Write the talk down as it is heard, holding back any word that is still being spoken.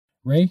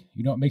Ray,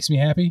 you know what makes me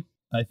happy?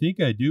 I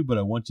think I do, but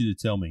I want you to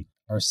tell me.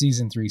 Our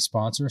season 3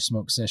 sponsor,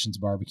 Smoke Sessions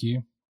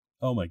Barbecue.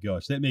 Oh my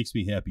gosh, that makes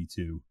me happy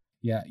too.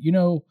 Yeah,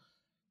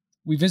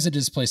 we visited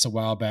this place a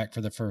while back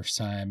for the first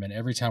time, and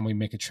every time we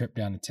make a trip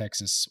down to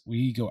Texas,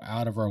 we go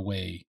out of our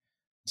way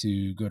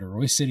to go to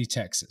Royse City,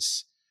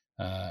 Texas.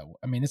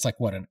 It's like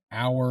an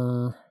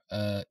hour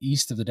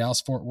east of the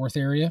Dallas-Fort Worth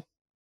area.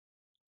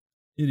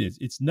 It is.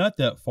 It's not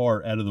that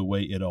far out of the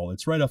way at all.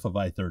 It's right off of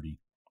I-30.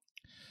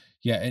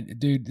 Yeah, and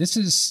dude, this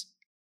is,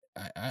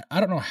 I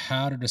don't know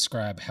how to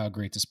describe how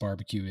great this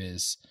barbecue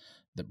is.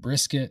 The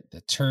brisket, the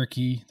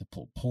turkey, the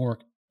pulled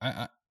pork.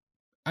 I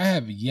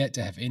have yet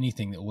to have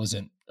anything that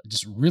wasn't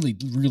just really,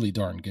 really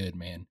darn good,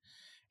 man.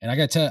 And I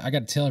got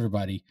to tell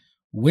everybody,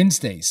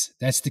 Wednesdays,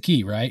 that's the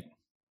key, right?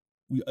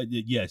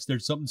 Yes,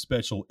 there's something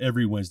special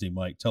every Wednesday,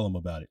 Mike. Tell them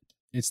about it.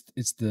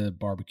 It's the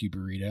barbecue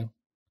burrito.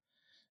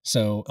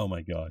 So, oh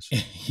my gosh.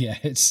 Yeah,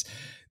 it's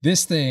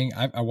this thing.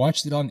 I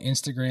watched it on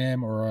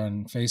Instagram or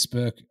on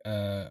Facebook.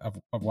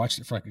 I've watched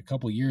it for like a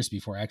couple of years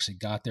before I actually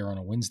got there on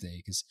a Wednesday,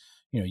 because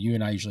you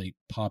and I usually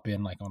pop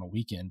in like on a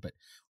weekend, but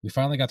we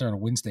finally got there on a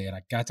Wednesday and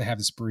I got to have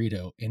this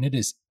burrito, and it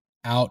is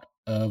out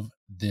of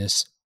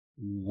this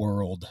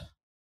world.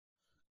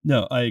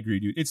 No, I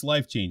agree, dude. It's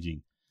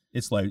life-changing.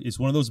 It's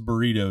one of those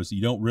burritos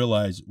you don't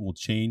realize will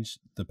change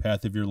the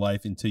path of your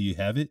life until you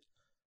have it.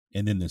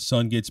 And then the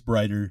sun gets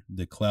brighter,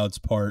 the clouds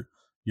part,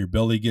 your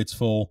belly gets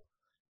full,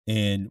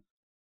 and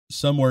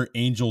somewhere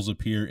angels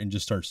appear and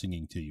just start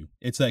singing to you.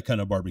 It's that kind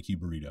of barbecue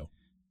burrito.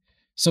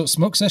 So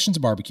Smoke Sessions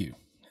Barbecue.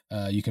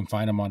 You can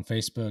find them on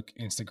Facebook,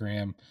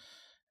 Instagram.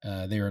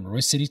 They're in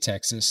Royse City,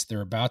 Texas.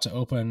 They're about to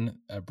open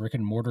a new brick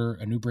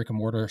and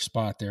mortar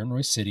spot there in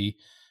Royse City.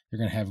 You're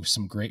going to have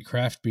some great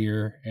craft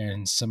beer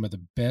and some of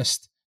the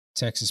best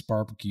Texas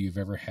barbecue you've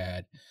ever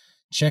had.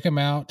 Check them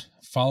out,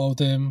 follow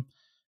them.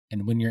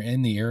 And when you're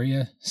in the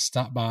area,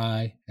 stop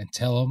by and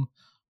tell them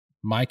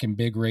Mike and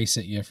Big Ray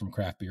sent you from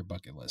Craft Beer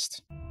Bucket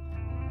List.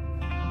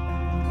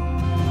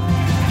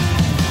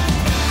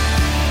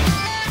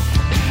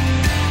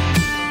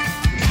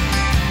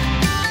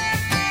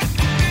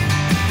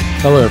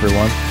 Hello,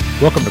 everyone.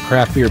 Welcome to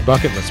Craft Beer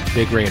Bucket List with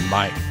Big Ray and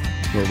Mike,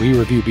 where we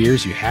review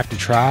beers you have to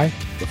try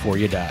before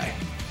you die.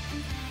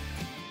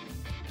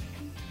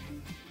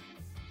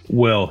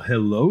 Well,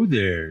 hello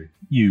there,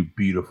 you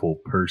beautiful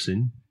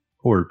person.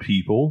 Or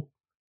people.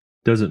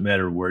 Doesn't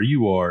matter where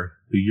you are,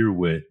 who you're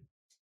with.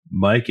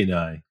 Mike and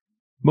I,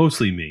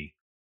 mostly me.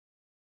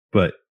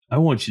 But I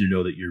want you to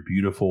know that you're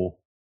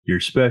beautiful, you're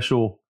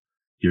special,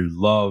 you're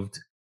loved,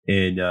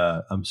 and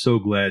I'm so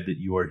glad that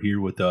you are here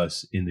with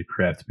us in the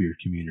craft beer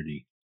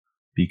community.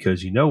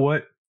 Because you know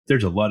what?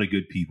 There's a lot of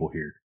good people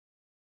here.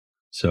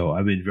 So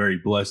I've been very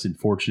blessed and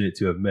fortunate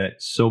to have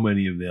met so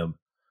many of them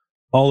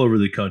all over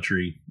the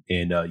country.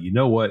 And you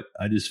know what?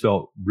 I just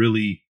felt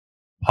really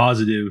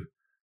positive,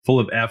 full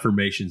of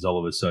affirmations all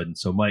of a sudden.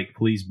 So, Mike,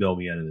 please bail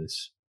me out of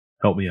this.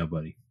 Help me out,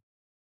 buddy.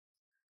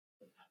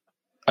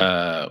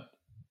 I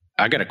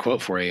got a quote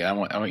for you. I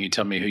want you to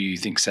tell me who you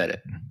think said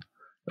it.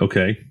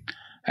 Okay.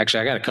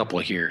 Actually, I got a couple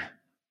here.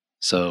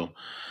 So,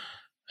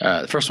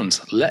 the first one's,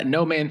 "Let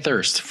no man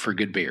thirst for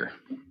good beer."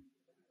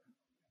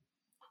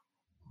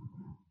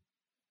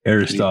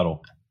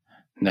 Aristotle.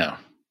 No.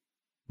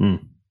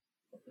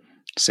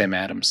 Sam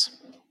Adams.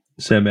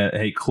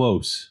 Hey,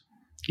 close.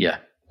 Yeah.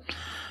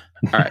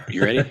 All right,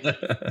 you ready?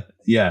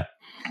 Yeah.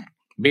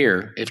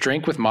 Beer, if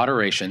drank with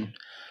moderation,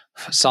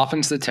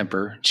 softens the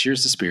temper,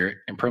 cheers the spirit,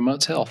 and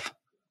promotes health.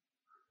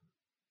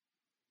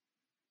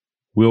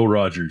 Will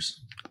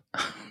Rogers.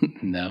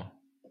 No.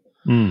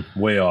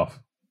 Way off.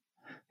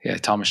 Yeah,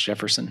 Thomas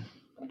Jefferson.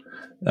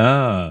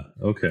 Ah,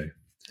 okay.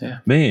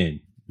 Yeah.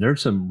 Man,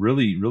 there's some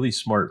really, really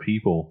smart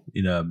people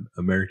in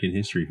American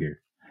history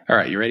here. All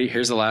right, you ready?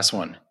 Here's the last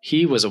one.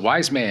 He was a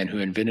wise man who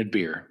invented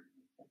beer.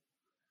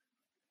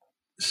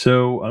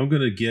 So I'm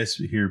going to guess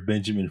here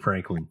Benjamin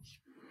Franklin.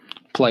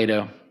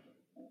 Plato.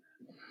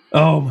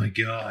 Oh, my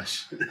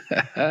gosh.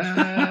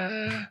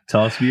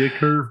 Toss me a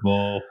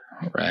curveball.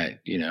 Right,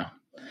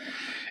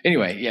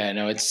 Anyway, yeah,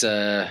 no, it's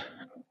a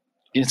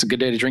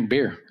good day to drink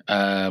beer.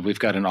 We've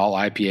got an all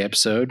IPA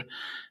episode.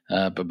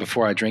 But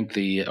before I drink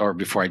the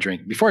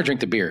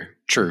beer,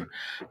 true.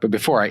 But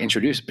before I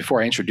introduce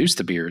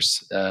the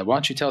beers, why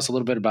don't you tell us a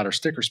little bit about our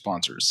sticker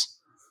sponsors?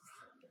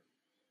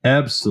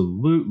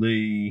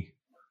 Absolutely.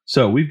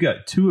 So we've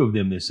got two of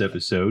them this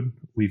episode.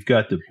 We've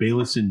got the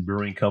Bayleson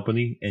Brewing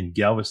Company and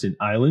Galveston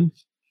Island.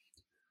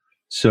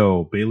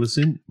 So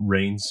Bayleson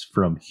reigns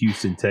from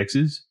Houston,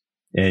 Texas,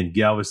 and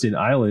Galveston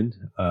Island,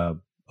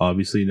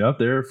 obviously enough,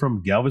 they're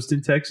from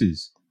Galveston,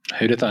 Texas.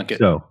 Who'da thunk it?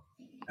 So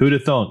who'da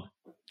thunk?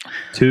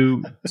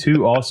 Two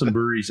awesome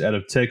breweries out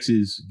of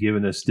Texas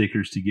giving us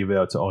stickers to give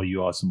out to all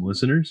you awesome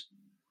listeners.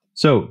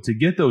 So to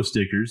get those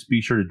stickers,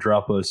 be sure to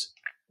drop us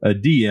a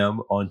DM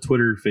on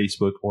Twitter,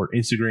 Facebook, or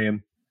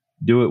Instagram.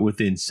 Do it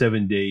within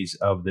 7 days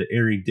of the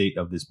airing date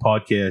of this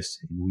podcast,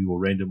 and we will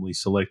randomly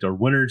select our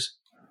winners.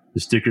 The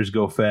stickers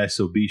go fast,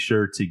 so be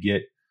sure to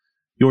get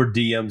your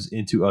DMs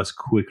into us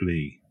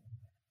quickly.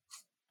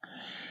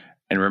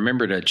 And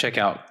remember to check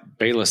out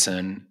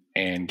Bayleson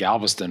and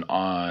Galveston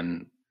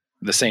on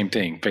the same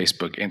thing,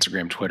 Facebook,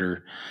 Instagram,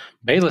 Twitter.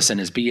 Bayleson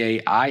is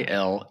Baileson.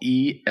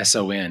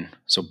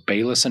 So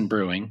Bayleson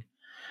Brewing,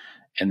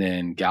 and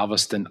then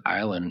Galveston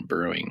Island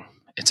Brewing.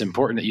 It's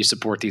important that you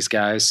support these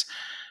guys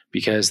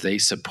because they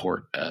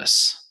support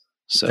us.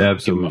 So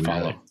Absolutely, give them a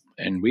follow. Right.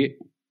 And we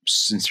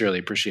sincerely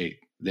appreciate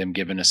them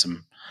giving us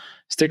some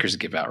stickers to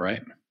give out,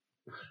 right?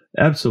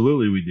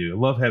 Absolutely, we do. I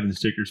love having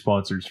sticker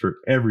sponsors for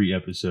every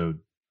episode.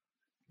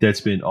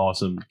 That's been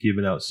awesome.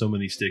 Giving out so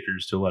many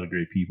stickers to a lot of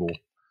great people.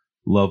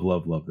 Love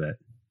that.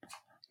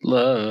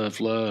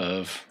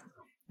 Love.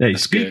 Hey,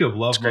 speak of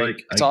love,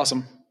 Mike. It's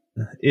awesome.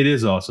 It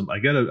is awesome. I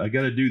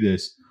gotta do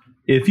this.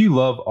 If you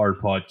love our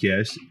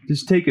podcast,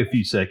 just take a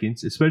few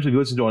seconds, especially if you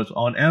listen to us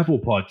on Apple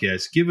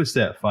Podcasts, give us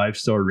that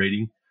 5-star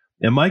rating.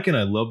 And Mike and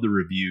I love the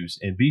reviews,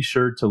 and be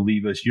sure to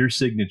leave us your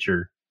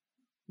signature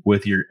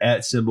with your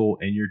 @ symbol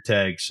and your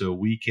tag so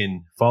we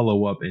can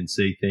follow up and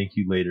say thank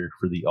you later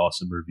for the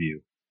awesome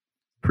review.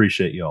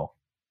 Appreciate y'all.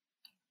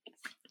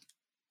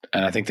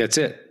 And I think that's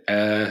it.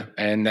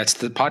 And that's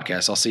the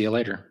podcast. I'll see you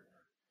later.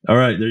 All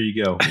right, there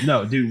you go.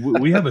 No, dude,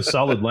 we have a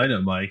solid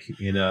lineup, Mike,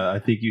 and I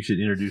think you should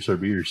introduce our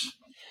beers.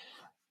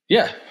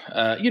 Yeah.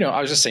 I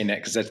was just saying that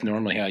because that's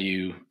normally how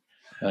you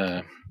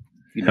how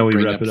we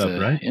bring wrap it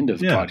up, right? End of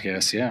the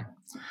podcast. Yeah.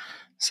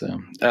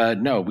 So,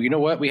 no, you know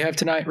what we have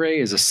tonight, Ray,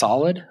 is a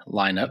solid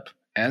lineup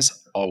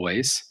as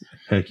always.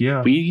 Heck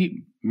yeah.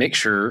 We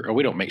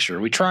don't make sure.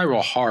 We try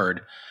real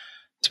hard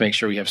to make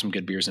sure we have some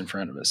good beers in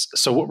front of us.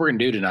 So what we're going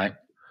to do tonight,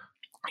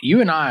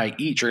 you and I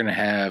each are going to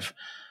have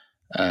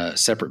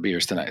separate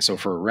beers tonight. So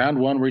for round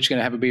 1, we're each going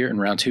to have a beer,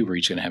 and round 2, we're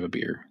each going to have a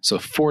beer. So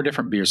 4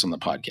 different beers on the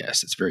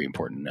podcast. It's very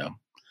important to know.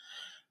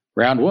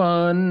 Round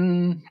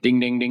 1, ding,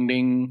 ding, ding,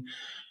 ding.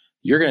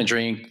 You're going to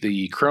drink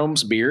the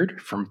Chrome's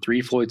Beard from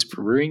Three Floyds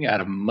Brewing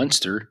out of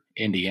Munster,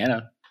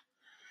 Indiana.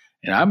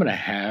 And I'm going to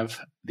have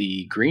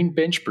the Green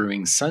Bench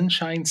Brewing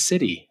Sunshine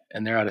City,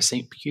 and they're out of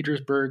St.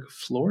 Petersburg,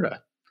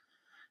 Florida.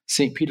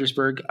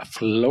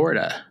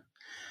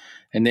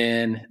 And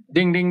then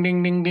ding, ding,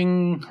 ding, ding,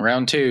 ding.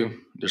 Round 2.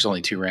 There's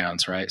only 2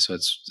 rounds, right? So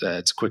it's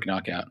a quick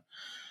knockout.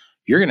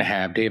 You're going to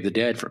have Day of the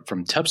Dead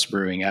from Tubbs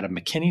Brewing out of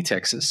McKinney,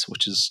 Texas,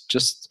 which is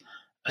just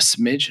a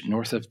smidge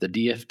north of the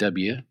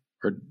DFW,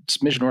 or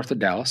smidge north of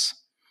Dallas.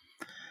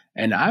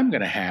 And I'll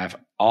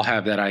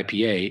have that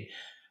IPA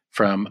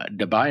from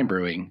Devine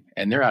Brewing,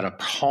 and they're out of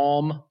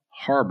Palm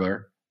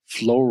Harbor,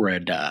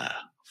 Florida.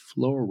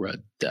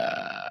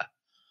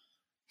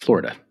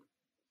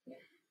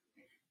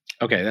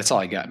 Okay, that's all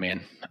I got,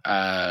 man.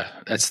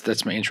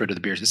 That's my intro to the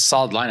beers. It's a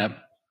solid lineup.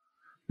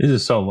 It is a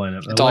solid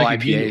lineup. It's all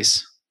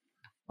IPAs.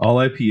 All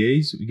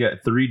IPAs. We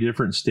got 3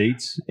 different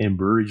states and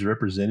breweries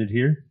represented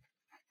here.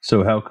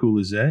 So how cool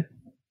is that?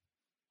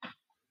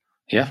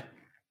 Yeah.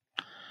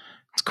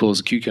 It's cool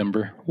as a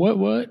cucumber.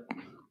 What?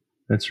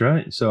 That's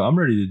right. So I'm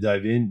ready to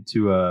dive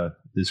into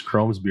this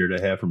Chrome's beard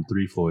I have from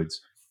Three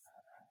Floyds.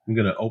 I'm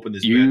going to open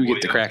this. You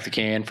get to crack the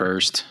can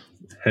first.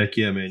 Heck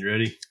yeah, man.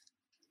 Ready?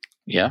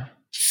 Yeah.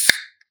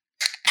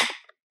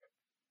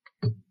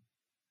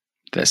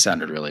 That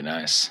sounded really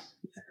nice.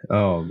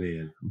 Oh,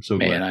 man. I'm so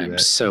glad for that. Man, I'm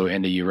so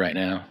into you right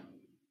now.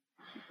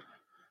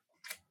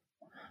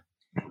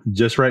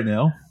 Just right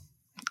now?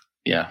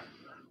 Yeah.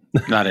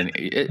 Not any.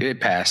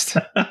 It passed.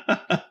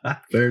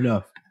 Fair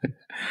enough.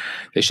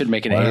 They should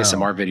make an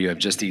ASMR video of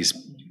just these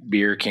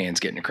beer cans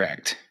getting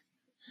cracked.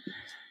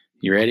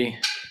 You ready?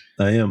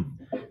 I am.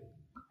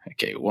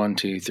 Okay, 1,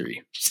 2,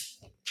 3.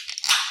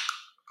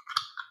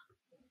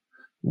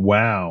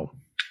 Wow.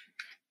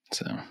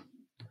 So,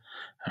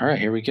 all right,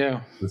 here we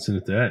go. Listen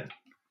to that.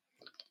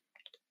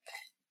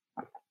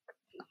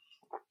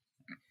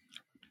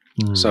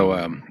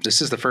 So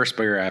this is the first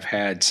beer I've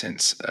had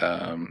since.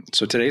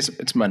 So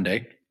it's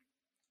Monday.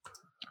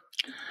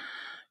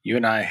 You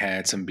and I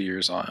had some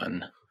beers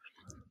on.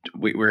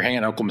 We were hanging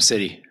out in Oklahoma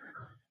City.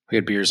 We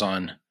had beers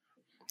on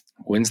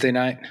Wednesday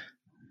night,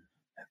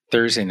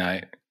 Thursday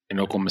night in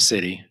Oklahoma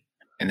City,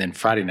 and then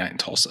Friday night in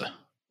Tulsa.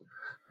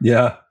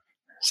 Yeah.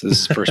 So this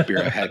is the first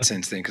beer I've had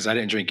since then because I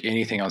didn't drink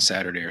anything on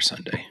Saturday or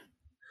Sunday.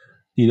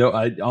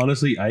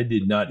 I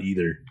did not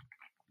either.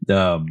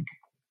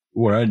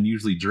 Where I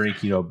usually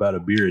drink, about a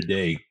beer a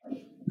day.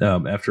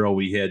 After all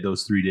we had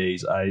those 3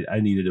 days,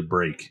 I needed a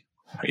break.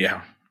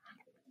 Yeah.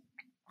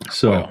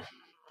 So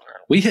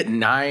we hit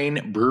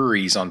 9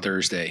 breweries on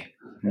Thursday.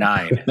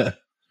 9. 9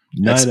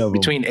 That's of them.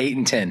 Between 8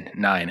 and 10.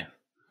 9.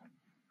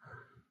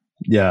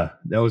 Yeah,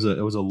 it was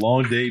a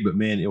long day, but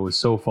man, it was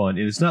so fun.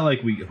 And it's not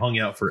like we hung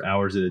out for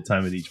hours at a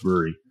time at each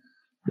brewery.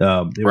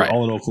 They were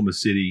all in Oklahoma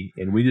City,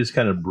 and we just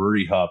kind of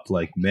brewery hopped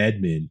like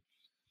madmen.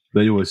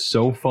 But it was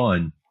so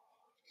fun.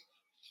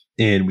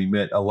 And we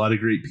met a lot of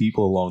great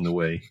people along the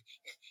way.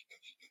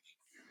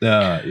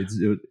 It's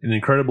an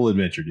incredible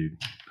adventure, dude.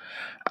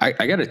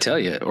 I got to tell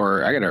you,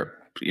 or I got to,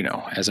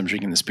 as I'm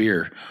drinking this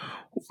beer.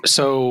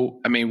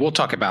 So, we'll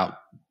talk about,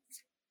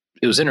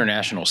 it was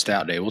International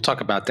Stout Day. We'll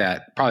talk about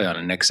that probably on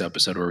a next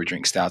episode where we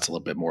drink stouts a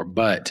little bit more.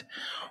 But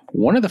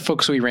one of the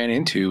folks we ran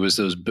into was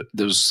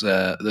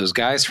those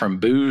guys from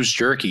Booze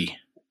Jerky.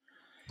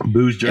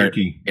 Booze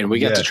jerky. And we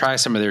got to try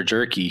some of their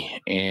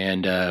jerky,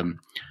 and it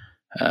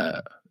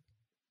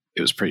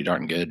was pretty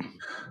darn good.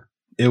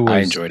 I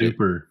enjoyed it.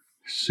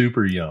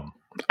 Super yum.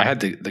 I had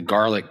the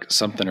garlic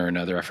something or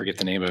another. I forget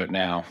the name of it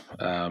now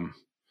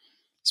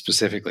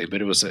specifically,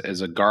 but it was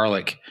a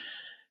garlic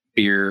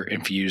beer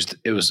infused.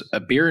 It was a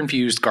beer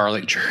infused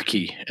garlic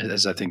jerky,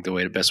 is I think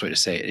the best way to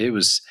say it. It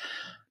was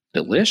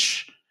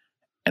delish,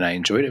 and I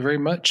enjoyed it very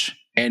much.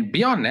 And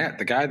beyond that,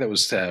 the guy that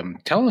was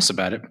telling us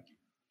about it,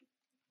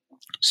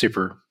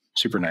 super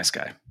nice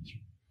guy.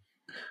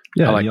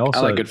 Yeah, I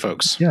like good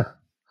folks. Yeah,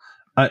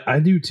 I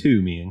do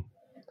too, man.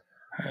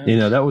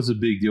 That was a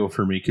big deal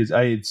for me because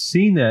I had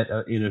seen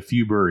that in a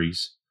few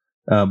breweries,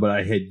 but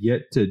I had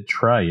yet to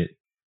try it.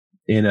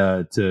 And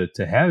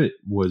to have it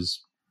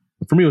was,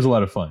 for me, it was a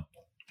lot of fun.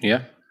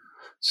 Yeah.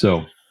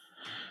 So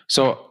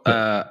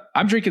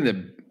I'm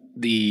drinking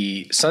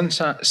the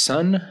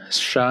Sunshine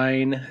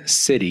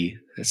City.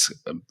 It's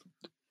a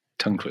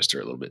tongue twister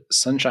a little bit.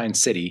 Sunshine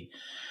City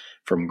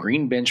from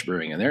Green Bench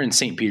Brewing, and they're in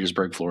St.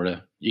 Petersburg,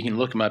 Florida. You can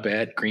look them up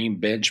at Green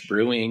Bench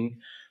Brewing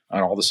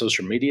on all the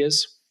social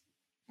medias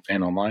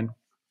and online.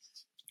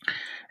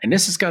 And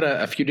this has got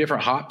a few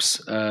different hops.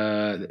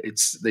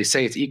 They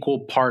say it's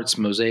equal parts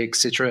Mosaic,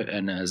 Citra,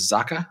 and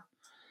Zaka.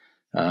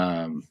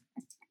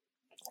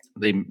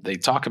 They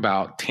talk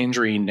about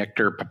tangerine,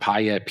 nectar,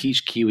 papaya,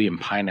 peach, kiwi, and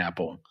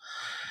pineapple.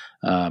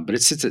 But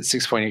it sits at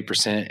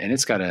 6.8%, and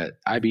it's got a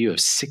IBU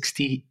of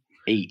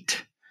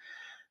 68.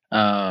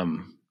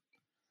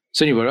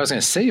 So anyway, what I was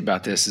going to say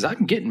about this is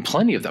I'm getting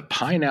plenty of the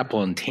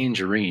pineapple and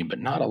tangerine, but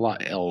not a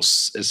lot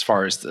else as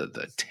far as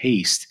the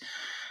taste.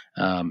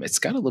 It's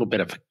got a little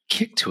bit of a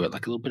kick to it,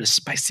 like a little bit of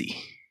spicy.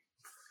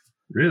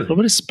 Really? A little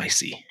bit of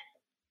spicy.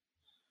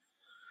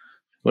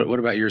 What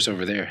about yours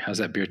over there? How's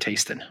that beer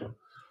tasting?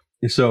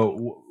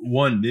 So,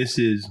 one, this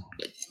is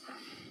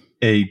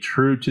a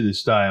true to the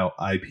style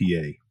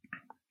IPA.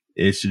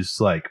 It's just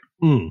like,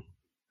 I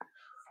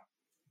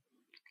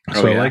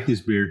like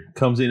this beer.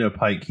 Comes in a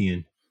pint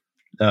can.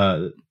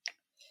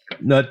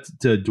 Not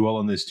to dwell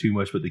on this too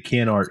much, but the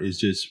can art is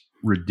just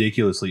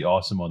ridiculously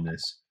awesome on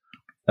this.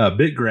 A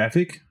bit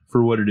graphic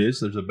for what it is.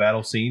 There's a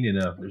battle scene,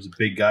 and there's a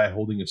big guy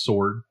holding a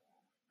sword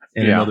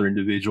and another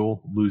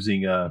individual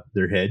losing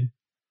their head.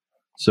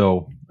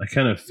 So I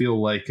kind of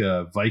feel like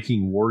a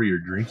Viking warrior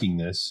drinking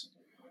this,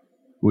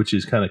 which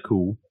is kind of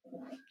cool.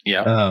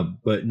 Yeah.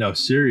 But no,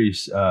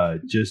 serious,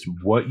 just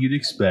what you'd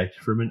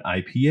expect from an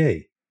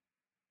IPA.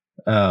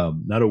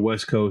 Not a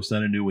West Coast,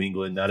 not a New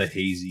England, not a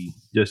hazy,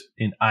 just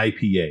an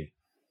IPA.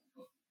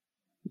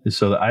 And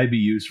so the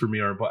IBUs for me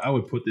are, I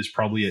would put this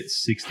probably at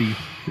 60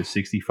 to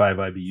 65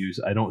 IBUs.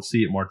 I don't see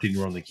it marked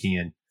anywhere on the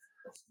can.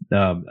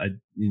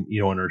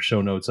 In our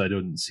show notes, I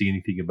don't see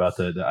anything about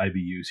the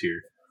IBUs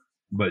here,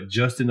 but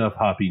just enough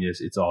hoppiness.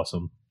 It's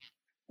awesome.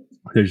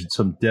 There's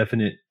some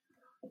definite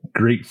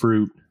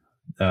grapefruit,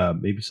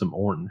 maybe some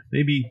orange,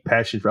 maybe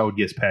passion fruit. I would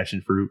guess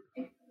passion fruit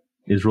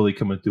is really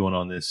coming through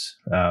on this.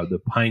 The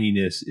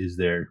pininess is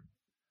there.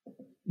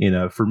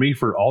 For me,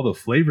 for all the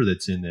flavor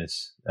that's in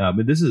this,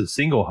 and this is a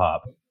single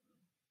hop.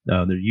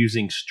 They're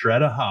using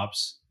Strata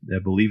hops. I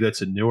believe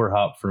that's a newer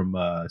hop from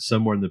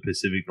somewhere in the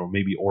Pacific, or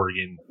maybe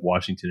Oregon,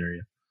 Washington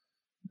area.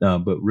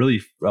 But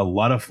really a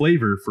lot of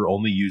flavor for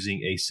only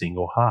using a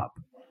single hop.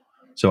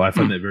 So I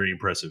find that very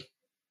impressive.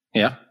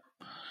 Yeah.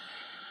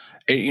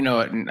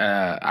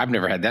 I've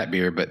never had that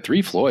beer, but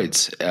Three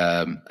Floyds,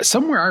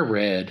 somewhere I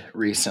read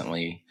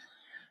recently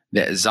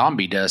that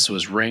Zombie Dust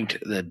was ranked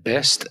the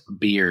best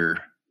beer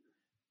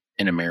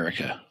in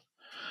America.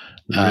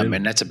 Really?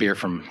 And that's a beer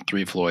from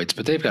Three Floyds,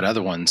 but they've got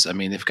other ones. I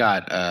mean, they've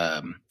got,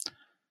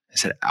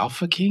 is it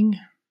Alpha King?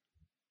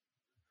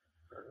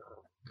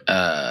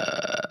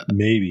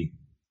 Maybe.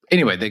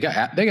 Anyway, they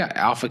got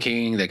Alpha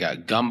King, they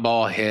got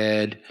Gumball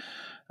Head.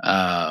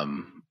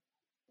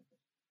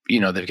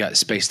 They've got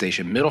Space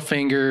Station Middle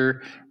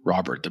Finger,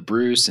 Robert the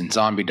Bruce, and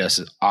Zombie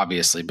Dust,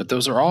 obviously, but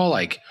those are all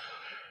like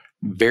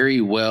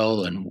very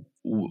well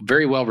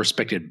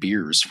respected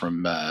beers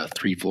from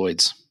Three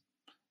Floyds.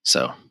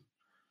 So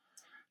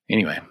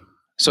anyway,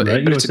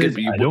 right, but it's a good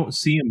beer. I don't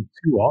see them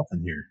too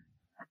often here.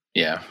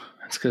 Yeah,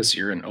 it's because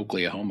you're in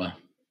Oklahoma.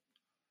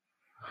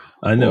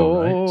 I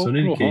know, right? So in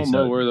any case,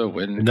 where the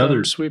wind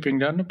comes sweeping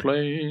down the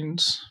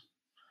plains.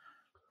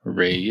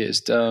 Ray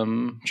is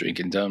dumb,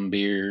 drinking dumb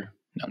beer.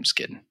 No, I'm just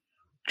kidding.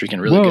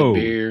 Drinking really good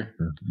beer.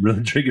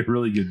 Really drinking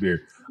really good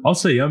beer. I'll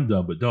say I'm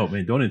dumb, but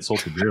don't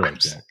insult the beer like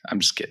that. I'm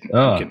just kidding.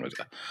 I'm kidding with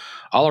that.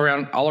 All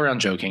around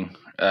joking.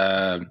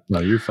 No,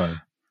 you're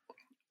fine.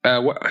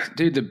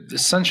 Dude, the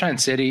Sunshine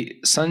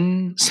City.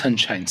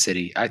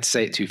 I'd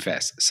say it too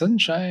fast.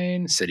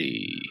 Sunshine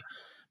City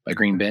by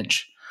Green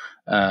Bench.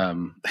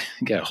 You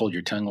gotta hold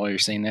your tongue while you're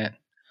saying that.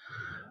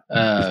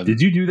 Did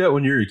you do that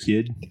when you were a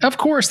kid? Of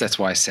course, that's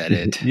why I said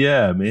it.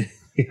 Yeah, man.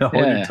 Hold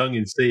your tongue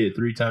and say it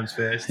 3 times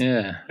fast.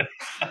 Yeah.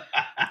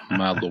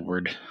 My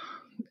Lord.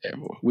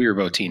 We were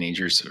both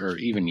teenagers, or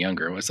even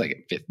younger. It was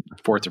like a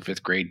 4th or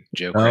 5th grade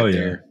joke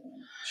there.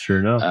 Sure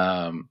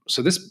enough.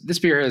 So this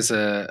beer has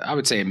I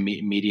would say a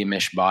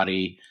medium-ish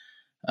body.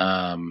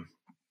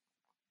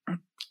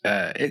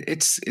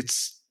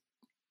 it's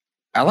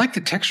I like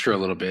the texture a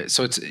little bit.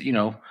 So it's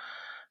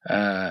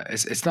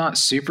it's not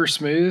super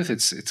smooth.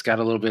 It's got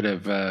a little bit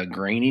of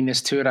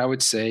graininess to it, I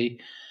would say.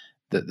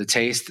 The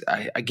taste,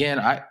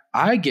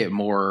 I get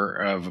more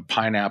of a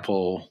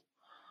pineapple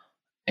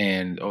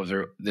and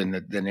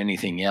than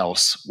anything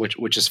else,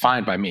 which is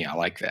fine by me. I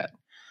like that.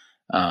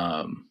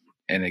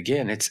 And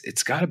again,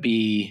 it's got to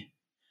be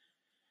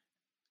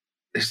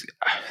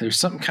there's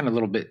something kind of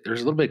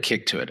there's a little bit of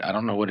kick to it. I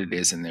don't know what it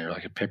is in there,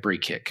 like a peppery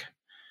kick.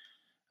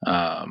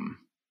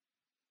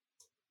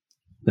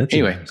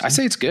 Anyway, I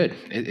say it's good.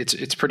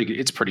 It's pretty good.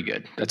 It's pretty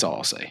good. That's all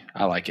I'll say.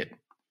 I like it.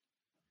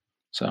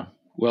 So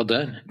well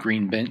done,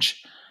 Green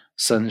Bench,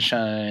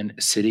 Sunshine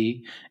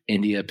City,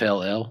 India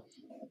Pale Ale.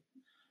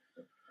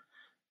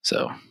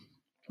 So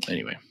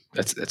anyway,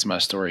 that's my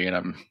story, and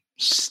I'm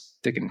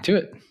sticking to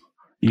it.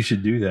 You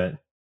should do that.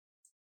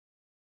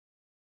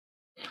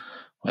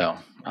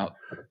 Well,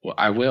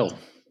 I will.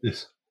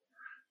 This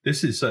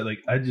is like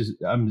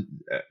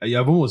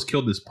I've almost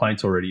killed this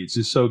pint already. It's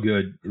just so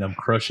good, and I'm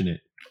crushing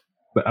it.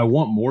 But I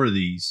want more of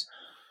these,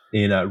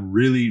 and I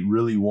really,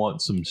 really want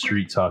some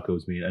street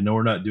tacos, man. I know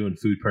we're not doing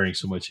food pairing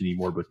so much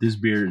anymore, but this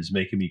beer is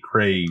making me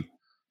crave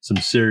some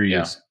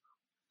serious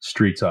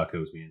street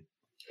tacos, man.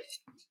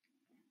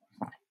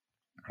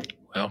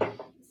 Well,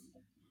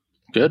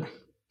 good.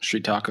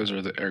 Street tacos are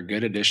a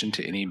good addition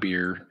to any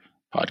beer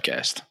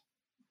podcast.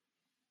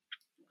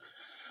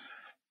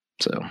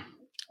 So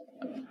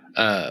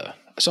I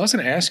was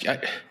going to ask you,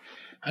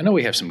 I know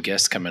we have some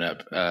guests coming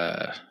up.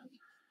 How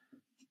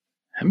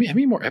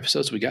many more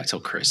episodes we got till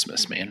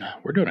Christmas, man?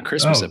 We're doing a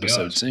Christmas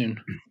episode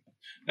soon.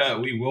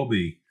 We will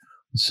be.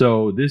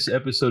 So this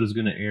episode is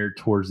going to air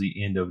towards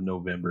the end of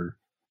November.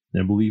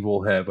 And I believe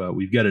we'll have,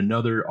 we've got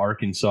another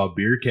Arkansas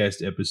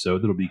Beercast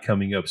episode that'll be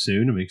coming up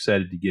soon. I'm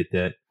excited to get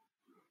that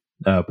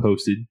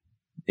posted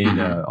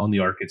on the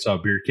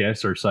Arkansas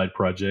Beercast, our side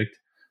project.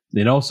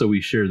 And also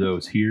we share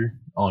those here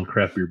on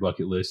Craft Beer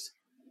Bucket List.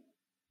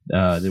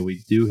 Then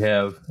we do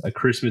have a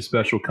Christmas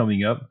special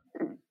coming up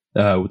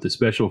with a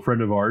special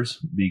friend of ours.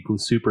 Be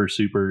super,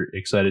 super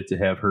excited to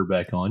have her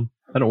back on.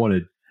 I don't want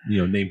to,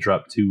 name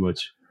drop too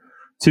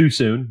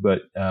soon,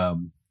 but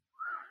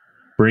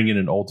bringing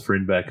an old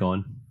friend back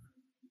on.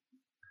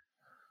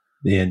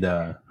 And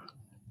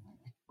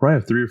probably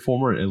have 3 or 4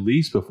 more at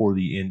least before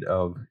the end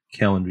of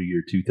calendar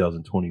year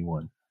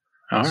 2021.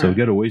 All so right. We've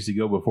got a ways to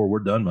go before we're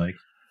done, Mike.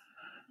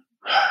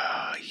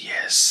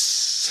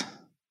 Yes.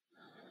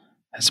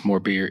 That's more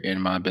beer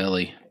in my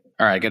belly.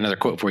 All right, I got another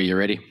quote for you. You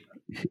ready?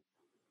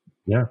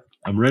 Yeah,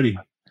 I'm ready.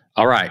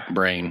 All right,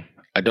 brain.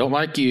 I don't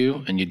like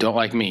you and you don't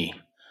like me.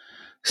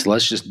 So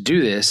let's just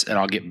do this and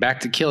I'll get back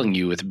to killing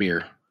you with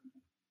beer.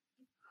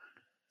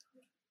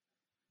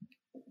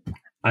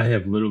 I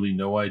have literally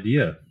no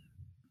idea.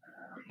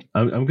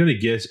 I'm going to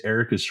guess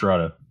Eric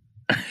Estrada.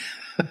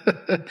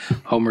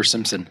 Homer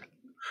Simpson.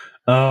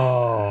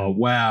 Oh,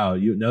 wow.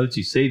 Now that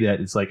you say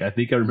that, it's like, I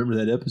think I remember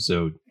that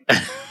episode.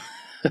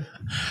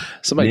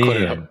 Somebody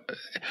quoted him.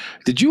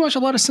 Did you watch a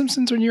lot of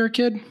Simpsons when you were a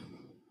kid?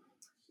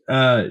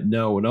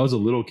 No. When I was a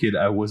little kid,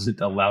 I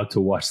wasn't allowed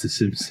to watch The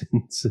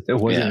Simpsons. It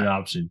wasn't an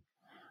option.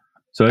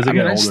 So as I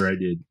got older, I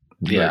did.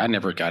 Yeah, but I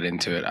never got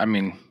into it. I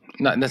mean,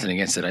 nothing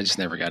against it. I just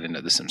never got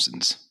into The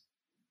Simpsons.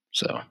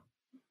 So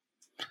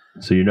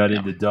you're not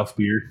into Duff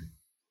beer?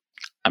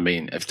 I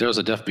mean, if there was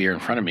a Duff beer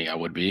in front of me, I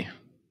would be.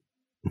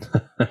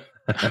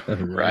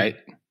 Right?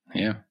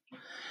 Yeah.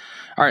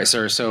 All right,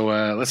 sir. So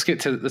let's get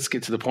to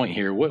the point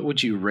here. What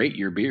would you rate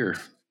your beer?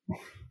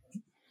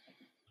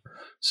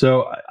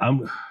 So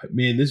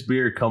this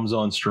beer comes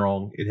on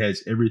strong. It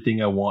has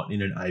everything I want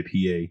in an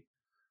IPA.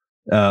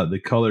 The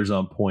color's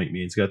on point,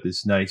 man. It's got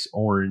this nice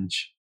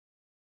orangey.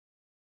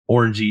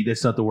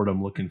 That's not the word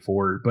I'm looking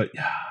for, but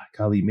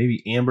golly,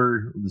 maybe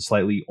amber with a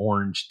slightly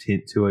orange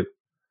tint to it.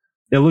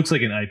 It looks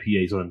like an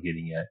IPA is what I'm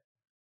getting at.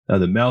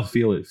 The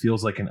mouthfeel, it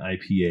feels like an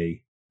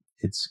IPA.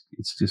 It's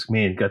just,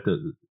 man, got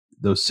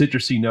those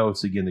citrusy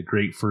notes again, the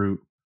grapefruit,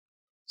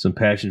 some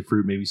passion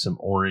fruit, maybe some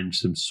orange,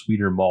 some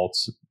sweeter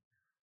malts,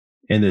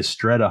 and the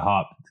strata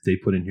hop that they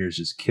put in here is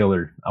just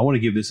killer. I want to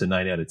give this a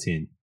 9 out of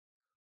 10.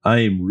 I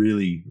am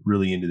really,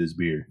 really into this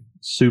beer.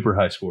 Super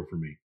high score for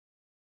me.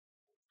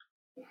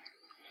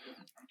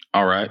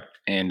 All right.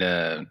 And,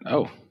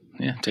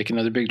 take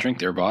another big drink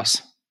there,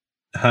 boss.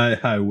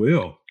 I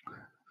will.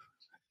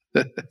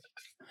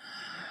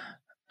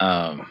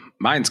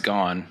 Mine's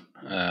gone.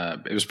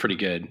 It was pretty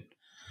good.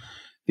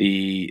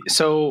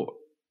 So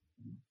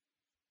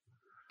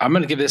I'm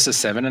going to give this a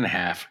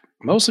 7.5,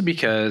 mostly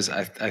because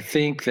I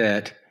think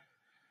that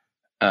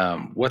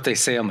what they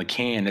say on the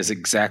can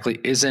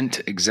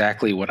isn't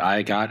exactly what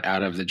I got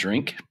out of the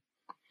drink.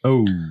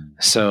 Oh,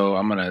 so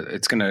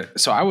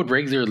so I would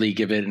regularly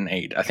give it an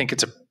 8. I think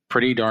it's a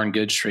pretty darn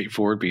good,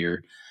 straightforward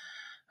beer.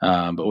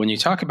 But when you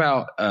talk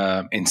about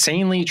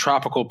insanely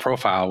tropical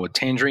profile with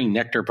tangerine,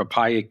 nectar,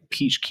 papaya,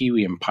 peach,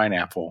 kiwi, and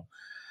pineapple,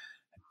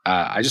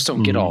 I just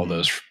don't get all of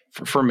those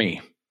for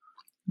me.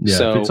 Yeah,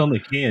 so if it's on the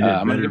can,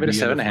 I'm going to give it a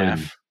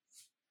 7.5.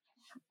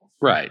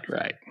 Right.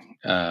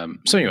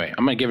 So anyway,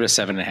 I'm going to give it a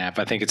 7.5.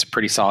 I think it's a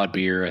pretty solid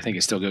beer. I think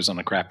it still goes on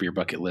the craft beer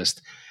bucket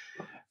list.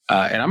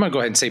 And I'm going to go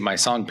ahead and say my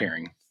song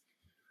pairing.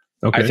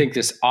 Okay. I think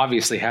this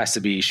obviously has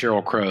to be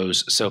Sheryl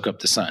Crow's "Soak Up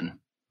the Sun."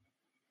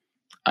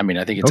 I mean,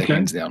 I think it's a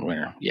hands down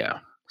winner. Yeah.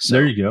 So,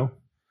 there you go.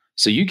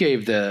 So you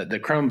gave the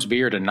Chrome's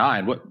Beard a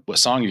 9. What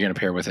song are you going to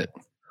pair with it?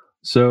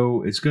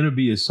 So it's going to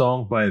be a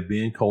song by a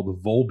band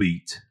called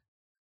Volbeat,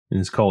 and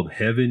it's called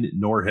Heaven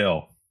Nor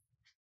Hell.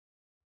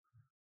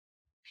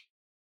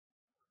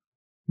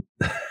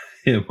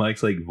 And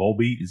Mike's like,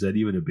 Volbeat? Is that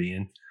even a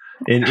band?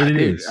 And it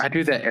is. I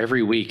do that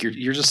every week.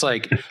 You're just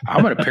like,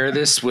 I'm going to pair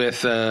this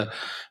with a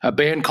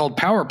band called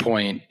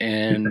PowerPoint,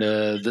 and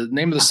the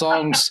name of the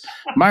song's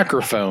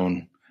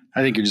Microphone.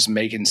 I think you're just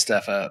making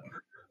stuff up.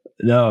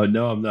 No,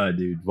 I'm not,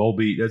 dude.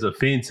 Volbeat, that's a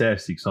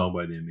fantastic song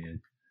by them,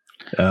 man.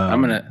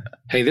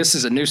 Hey, this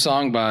is a new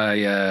song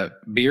by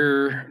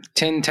Beer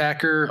Tin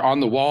Tacker on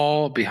the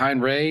Wall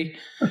Behind Ray.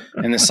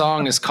 And the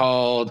song is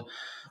called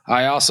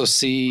I Also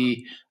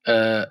See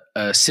a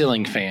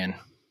Ceiling Fan.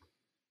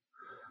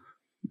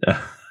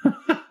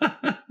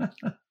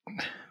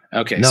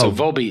 Okay, no. So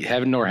Volbeat,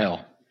 Heaven Nor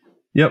Hell.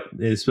 Yep,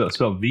 it's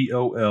spelled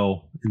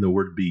VOL in the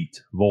word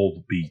beat.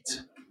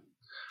 Volbeat.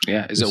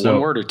 Yeah, is it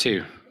one word or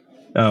two?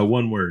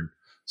 One word.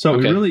 So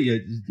okay. It really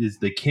is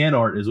the can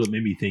art is what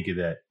made me think of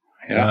that.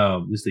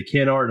 Yeah. It's the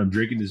can art. And I'm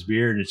drinking this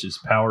beer and it's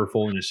just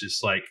powerful and it's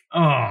just like,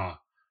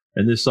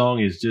 and this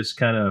song is just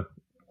kind of,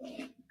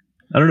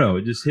 I don't know.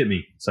 It just hit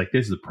me. It's like,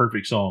 this is the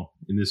perfect song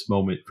in this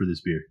moment for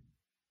this beer.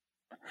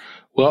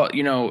 Well,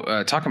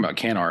 talking about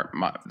can art,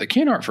 the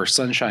can art for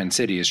Sunshine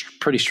City is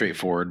pretty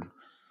straightforward.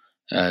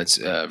 It's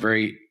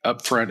very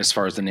upfront as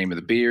far as the name of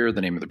the beer,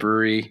 the name of the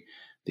brewery,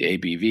 the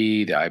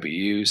ABV, the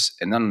IBUs.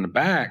 And then on the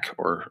back,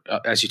 or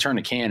as you turn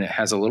the can, it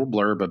has a little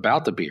blurb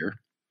about the beer,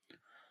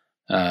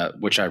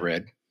 which I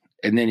read.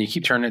 And then you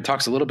keep turning, it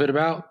talks a little bit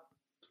about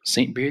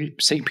St.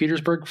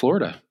 Petersburg,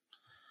 Florida.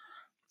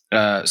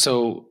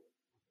 So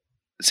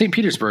St.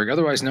 Petersburg,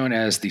 otherwise known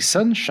as the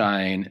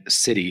Sunshine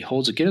City,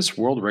 holds a Guinness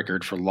World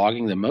Record for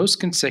logging the most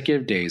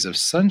consecutive days of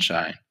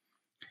sunshine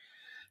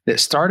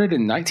that started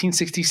in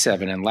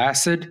 1967 and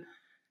lasted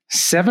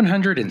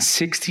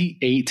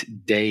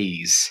 768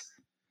 days.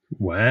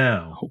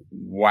 Wow.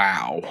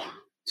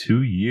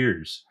 2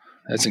 years.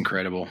 That's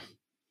incredible.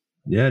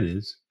 Yeah, it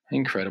is.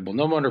 Incredible.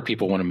 No wonder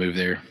people want to move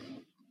there.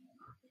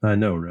 I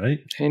know, right?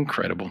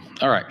 Incredible.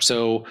 All right.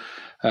 So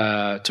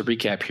to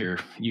recap here,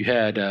 you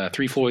had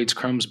Three Floyd's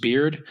Chrome's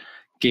Beard,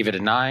 gave it a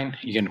 9.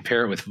 You're going to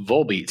pair it with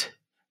Volbeat,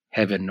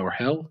 Heaven Nor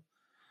Hell.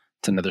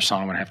 It's another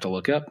song I'm going to have to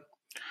look up.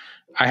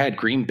 I had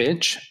Green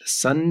Bench,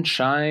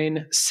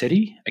 Sunshine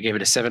City. I gave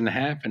it a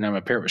 7.5, and I'm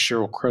going to pair it with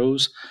Sheryl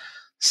Crow's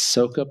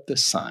Soak Up the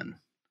Sun.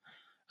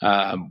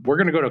 We're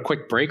going to go to a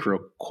quick break real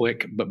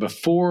quick, but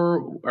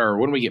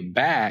when we get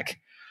back,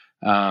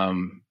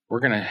 we're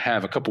going to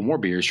have a couple more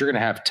beers. You're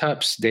going to have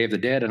Tup's Day of the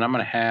Dead, and I'm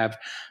going to have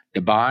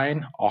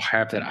Devine. I'll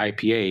have that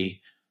IPA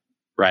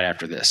right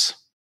after this.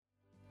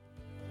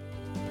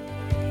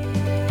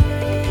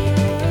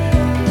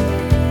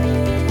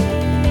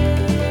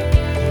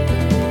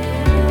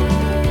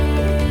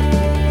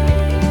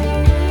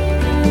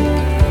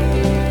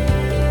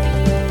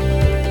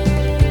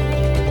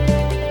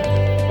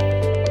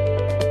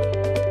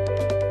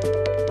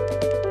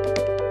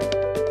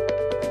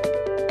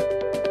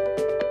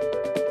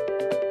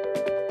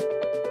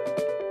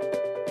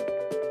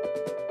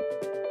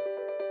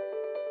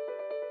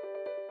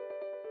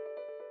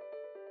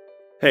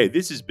 Hey,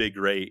 this is Big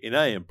Ray, and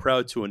I am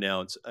proud to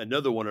announce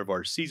another one of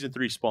our Season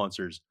 3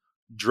 sponsors,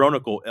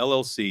 Dronicle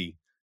LLC,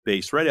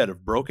 based right out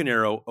of Broken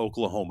Arrow,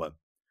 Oklahoma.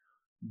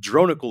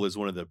 Dronicle is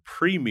one of the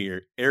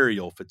premier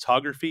aerial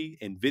photography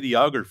and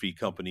videography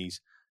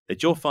companies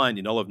that you'll find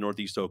in all of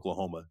Northeast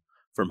Oklahoma,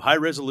 from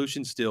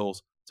high-resolution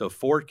stills to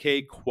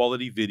 4K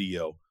quality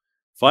video.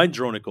 Find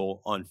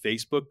Dronicle on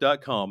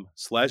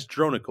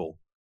Facebook.com/Dronicle,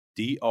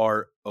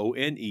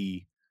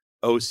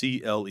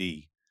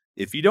 DRONEOCLE.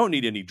 If you don't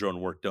need any drone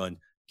work done,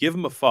 give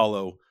them a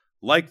follow,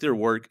 like their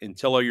work, and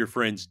tell all your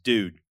friends,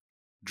 dude,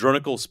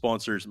 Dronicle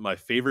sponsors my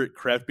favorite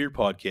craft beer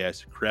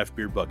podcast, Craft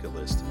Beer Bucket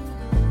List.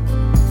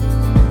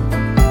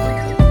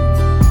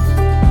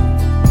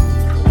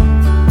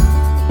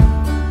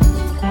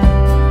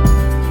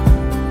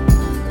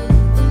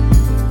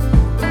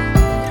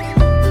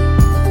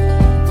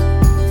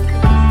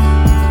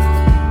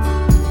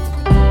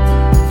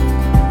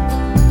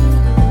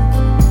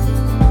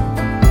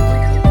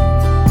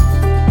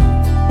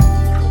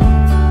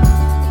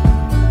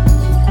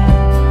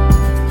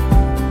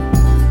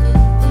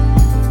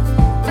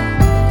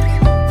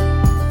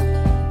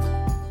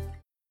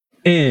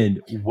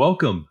 And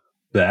welcome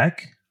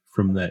back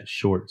from that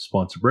short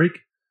sponsor break.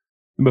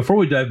 And before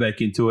we dive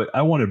back into it,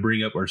 I want to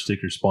bring up our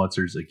sticker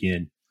sponsors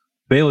again.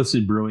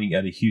 Baylison Brewing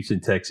out of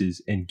Houston,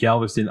 Texas, and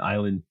Galveston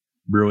Island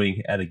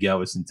Brewing out of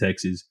Galveston,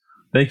 Texas.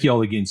 Thank you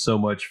all again so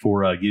much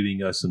for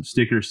giving us some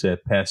stickers to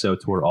pass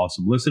out to our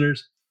awesome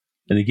listeners.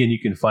 And again,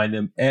 you can find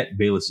them at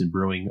Baylison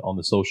Brewing on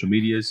the social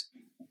medias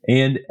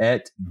and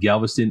at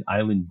Galveston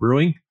Island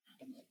Brewing.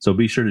 So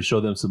be sure to show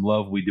them some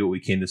love. We do what we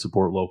can to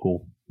support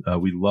local.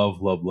 We love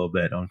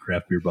that on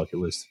Craft Beer Bucket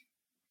List.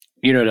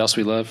 You know what else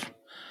we love?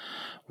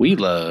 We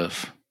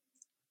love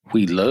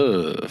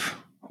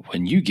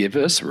when you give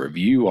us a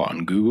review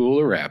on Google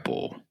or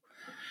Apple.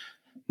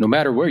 No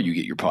matter where you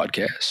get your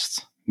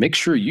podcasts, make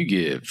sure you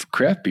give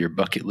Craft Beer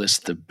Bucket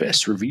List the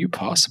best review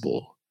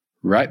possible.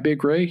 Right,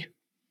 Big Ray?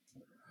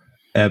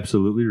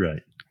 Absolutely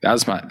right. That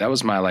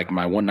was my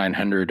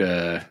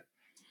 1-900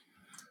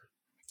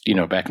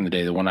 back in the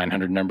day, the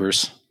 1-900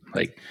 numbers.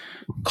 Like,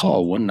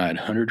 call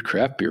 1-900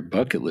 Craft Beer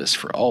Bucket List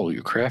for all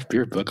your craft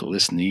beer bucket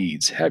list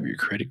needs. Have your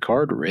credit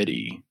card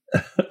ready.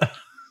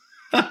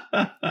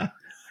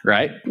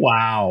 Right?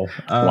 Wow.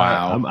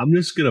 Wow. I'm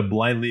just going to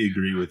blindly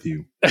agree with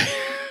you.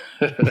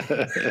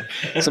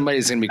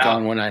 Somebody's going to be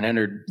calling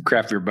 1-900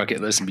 Craft Beer Bucket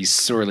List and be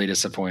sorely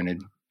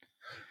disappointed.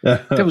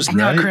 That was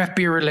not craft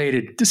beer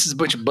related. This is a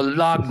bunch of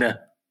Bologna.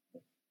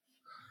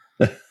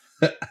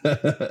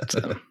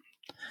 So,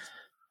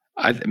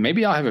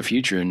 maybe I'll have a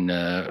future in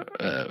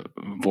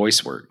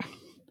voice work.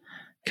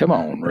 Come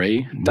on,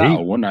 Ray.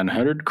 Dial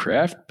 1-900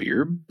 Craft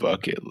Beer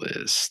Bucket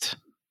List.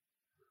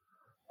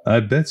 I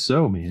bet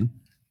so, man.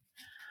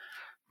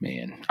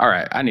 All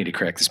right. I need to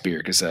crack this beer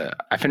because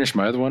I finished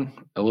my other one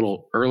a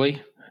little early,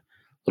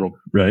 a little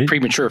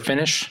premature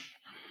finish.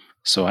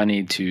 So I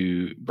need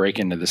to break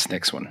into this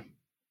next one.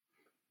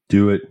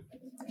 Do it.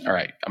 All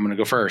right. I'm going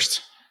to go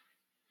first.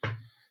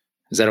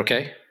 Is that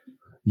okay?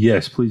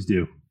 Yes, please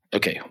do.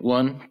 Okay.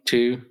 1,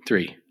 2,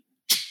 3.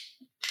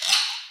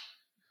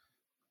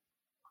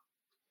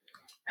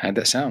 How'd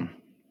that sound?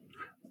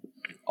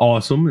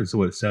 Awesome. That's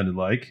what it sounded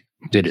like.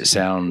 Did it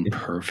sound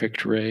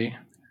perfect, Ray?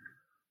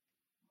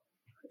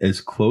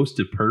 As close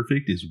to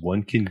perfect as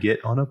one can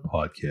get on a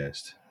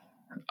podcast.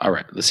 All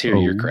right. Let's hear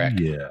your crack.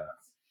 Yeah.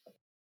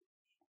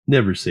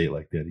 Never say it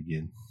like that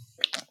again.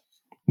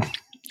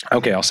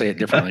 Okay. I'll say it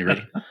differently,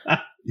 Ray.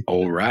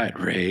 All right,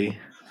 Ray.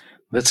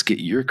 Let's get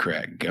your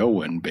crack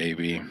going,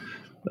 baby.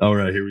 All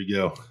right. Here we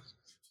go.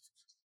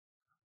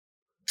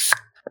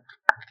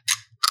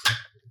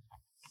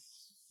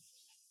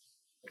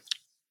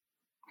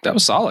 That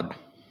was solid.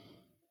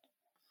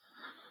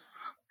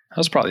 That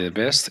was probably the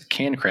best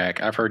can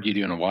crack I've heard you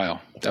do in a while.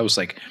 That was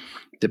like,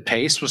 the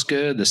pace was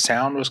good. The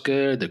sound was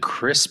good. The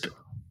crisp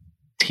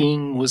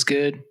ting was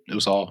good. It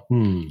was all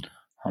on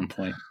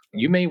point.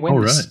 You may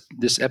win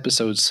this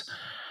episode's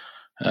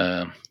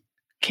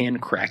can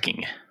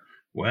cracking.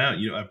 Wow.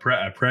 I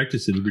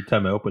practice it every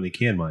time I open a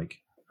can, Mike.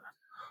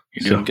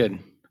 You're doing good.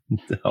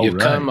 You've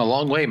come a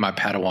long way, my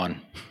Padawan.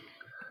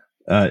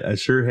 I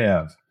sure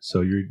have.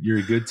 So you're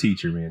a good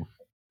teacher, man.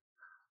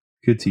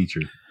 Good teacher.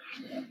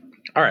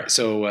 All right.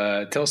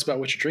 So tell us about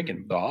what you're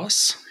drinking,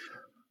 boss.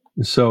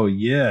 So,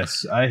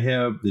 yes, I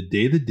have the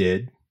Day of the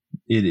Dead.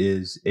 It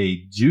is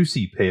a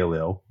juicy pale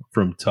ale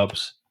from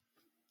Tubbs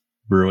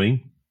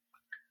Brewing.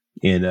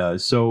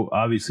 And so,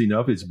 obviously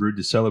enough, it's brewed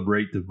to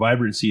celebrate the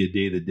vibrancy of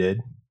Day of the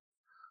Dead.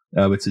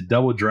 It's a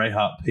double dry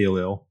hop pale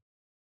ale.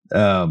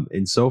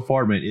 And so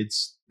far, man,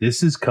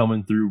 this is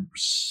coming through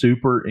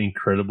super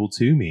incredible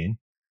too, man.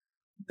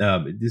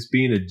 This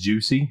being a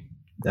juicy,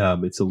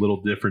 it's a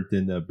little different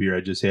than the beer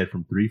I just had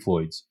from Three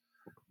Floyds,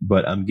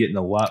 but I'm getting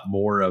a lot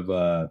more of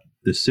the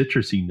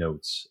citrusy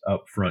notes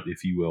up front,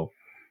 if you will.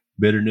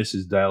 Bitterness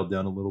is dialed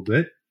down a little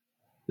bit,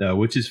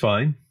 which is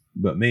fine.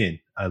 But man,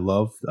 I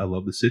love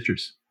the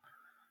citrus.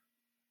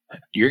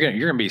 You're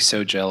gonna be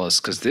so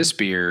jealous because this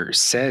beer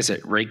says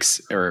it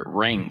ranks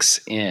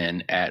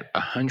in at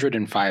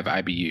 105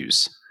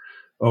 IBUs.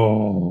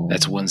 Oh,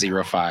 that's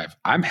 105.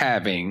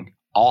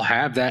 I'll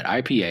have that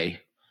IPA.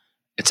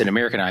 It's an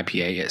American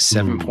IPA at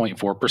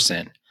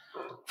 7.4%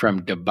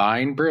 from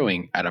Devine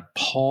Brewing out of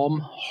Palm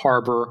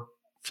Harbor,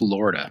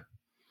 Florida.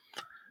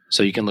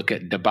 So you can look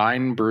at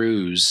Devine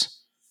Brews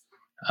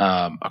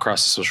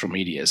across the social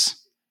medias,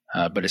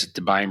 but it's at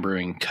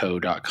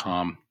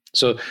devinebrewingco.com.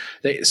 So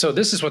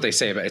this is what they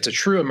say about it. It's a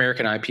true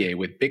American IPA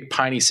with big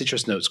piney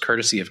citrus notes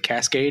courtesy of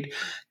Cascade,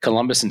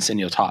 Columbus, and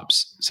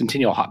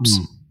Centennial hops.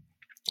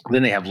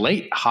 Then they have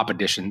late hop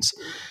additions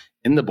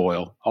in the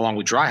boil, along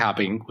with dry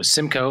hopping with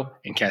Simcoe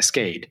and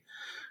Cascade.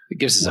 It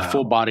gives us a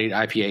full-bodied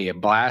IPA, a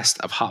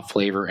blast of hop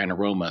flavor and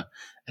aroma.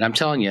 And I'm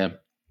telling you,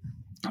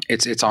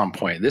 it's on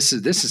point. This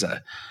is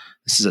a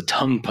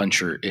tongue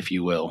puncher, if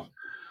you will.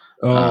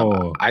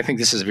 Oh, I think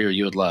this is a beer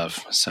you would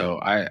love. So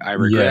I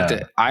regret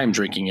that I'm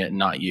drinking it,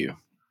 not you.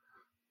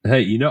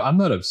 Hey, I'm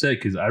not upset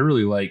because I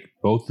really like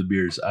both the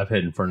beers I've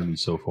had in front of me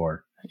so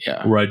far.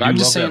 Yeah, where I do I'm love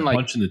just saying, that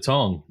punch in the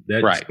tongue.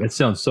 That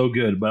sounds so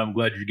good, but I'm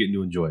glad you're getting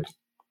to enjoy it.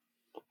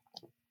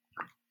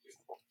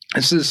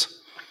 This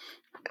is,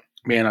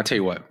 man, I'll tell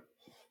you what.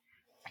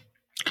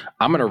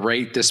 I'm going to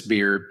rate this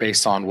beer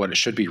based on what it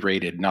should be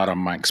rated, not on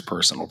Mike's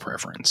personal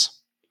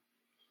preference.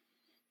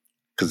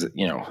 Because,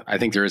 I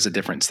think there is a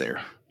difference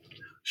there.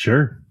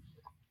 Sure.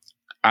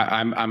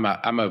 I'm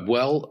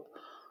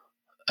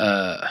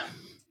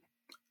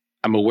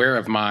aware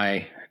of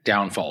my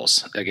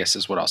downfalls, I guess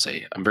is what I'll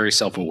say. I'm very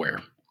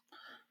self-aware.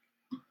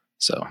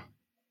 So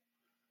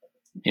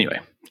anyway,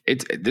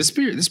 this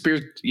beer,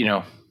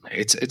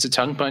 It's a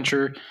tongue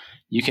puncher.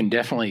 You can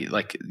definitely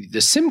like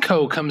the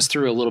Simcoe comes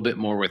through a little bit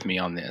more with me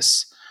on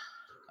this.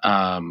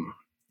 I'm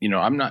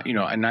not,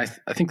 and I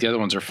think the other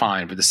ones are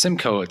fine, but the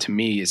Simcoe to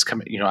me is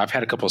coming. I've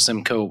had a couple of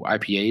Simcoe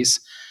IPAs,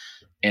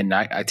 and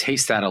I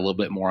taste that a little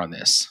bit more on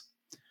this.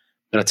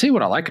 But I'll tell you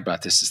what I like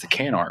about this is the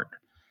can art.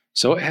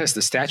 So it has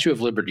the Statue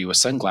of Liberty with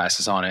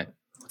sunglasses on it,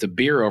 the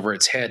beer over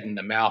its head and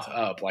the mouth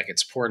up, like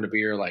it's pouring the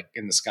beer like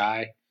in the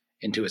sky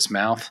into its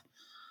mouth,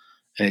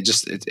 and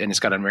it's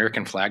got an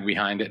American flag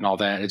behind it and all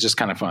that. It's just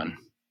kind of fun.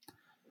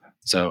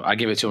 So I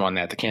give it to him on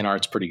that. The can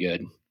art's pretty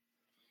good,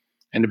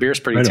 and the beer's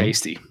pretty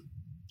tasty.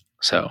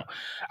 So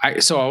I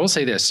will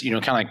say this, kind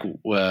of like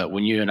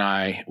when you and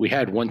I, we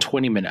had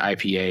 120-minute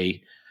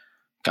IPA,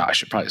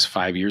 gosh, it probably was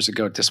 5 years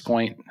ago at this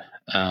point.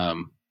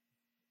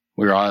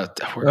 We were all,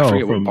 I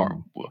forget what part,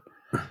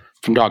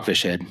 from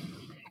Dogfish Head.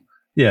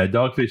 Yeah,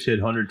 Dogfish Head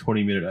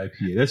 120-minute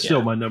IPA. That's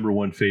still my number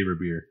one favorite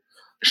beer.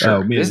 Sure.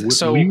 Oh,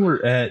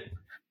 man,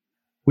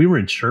 we were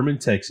in Sherman,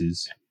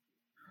 Texas.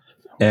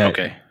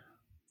 Okay.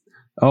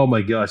 Oh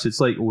my gosh,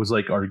 it was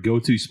like our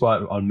go-to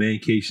spot on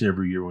Mancation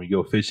every year when we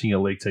go fishing at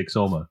Lake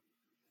Texoma.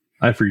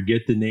 I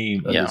forget the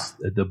name of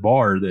the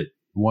bar that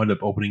wound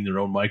up opening their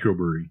own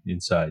microbrewery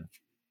inside.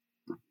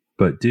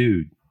 But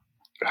dude,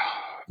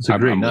 it's a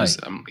great night.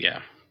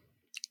 Yeah.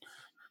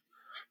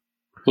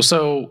 Well,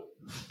 so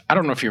I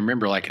don't know if you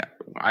remember, like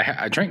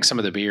I drank some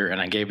of the beer and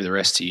I gave the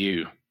rest to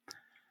you.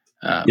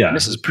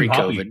 This is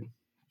pre-COVID.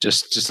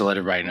 Just to let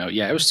everybody know.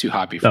 Yeah, it was too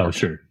hoppy for me. Oh,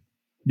 sure.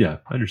 Yeah,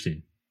 I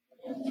understand.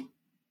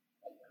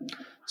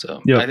 So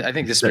I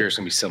think this beer is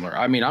going to be similar.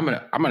 I mean, I'm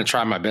gonna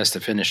try my best to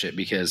finish it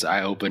because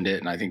I opened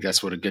it, and I think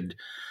that's what a good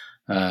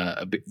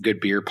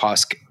beer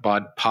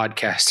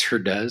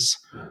podcaster does.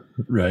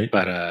 Right.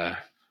 But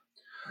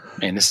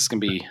man, this is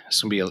gonna be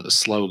a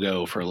slow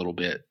go for a little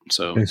bit.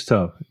 So it's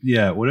tough.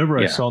 Yeah. Whenever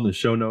I saw in the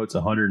show notes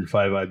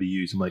 105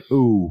 IBUs, I'm like,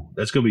 ooh,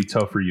 that's gonna be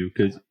tough for you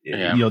because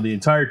the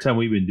entire time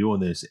we've been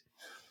doing this,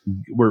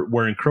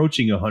 we're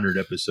encroaching 100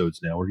 episodes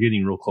now. We're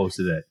getting real close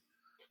to that.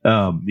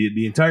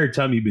 The entire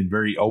time you've been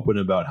very open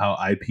about how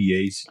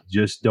IPAs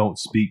just don't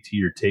speak to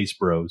your taste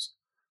bros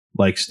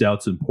like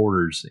stouts and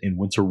porters and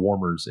winter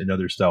warmers and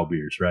other style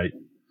beers, right?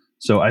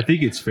 So I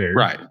think it's fair,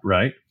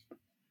 right?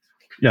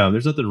 Yeah,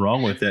 there's nothing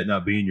wrong with that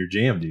not being your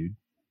jam, dude.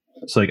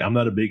 It's like I'm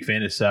not a big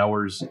fan of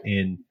sours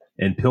and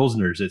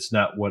pilsners. It's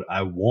not what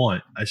I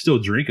want. I still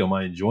drink them.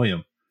 I enjoy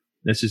them.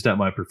 That's just not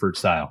my preferred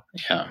style.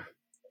 Yeah,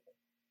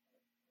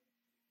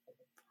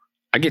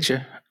 I get you.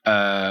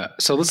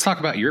 So let's talk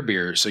about your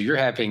beer. So you're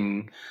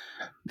having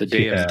the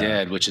Day of the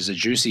Dead, which is a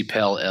juicy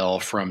pale ale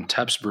from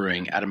Tubbs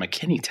Brewing out of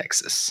McKinney,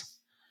 Texas.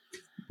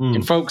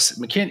 And folks,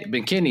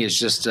 McKinney is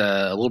just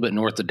a little bit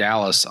north of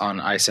Dallas on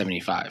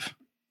I-75.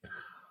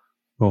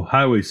 Well,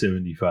 Highway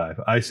 75.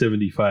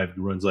 I-75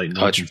 runs like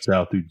north and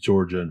south through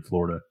Georgia and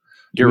Florida.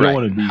 You're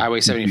right. Highway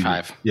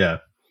 75. Yeah.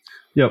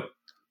 Yep.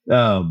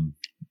 And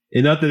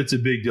not that it's a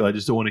big deal. I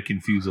just don't want to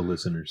confuse the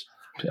listeners.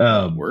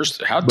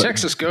 How'd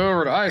Texas go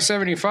over to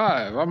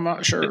I-75? I'm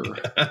not sure.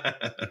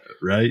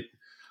 Right?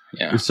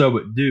 Yeah. So,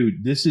 but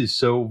dude, this is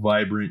so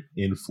vibrant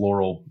and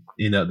floral.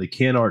 The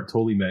can art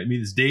totally matches. I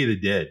mean, it's Day of the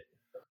Dead.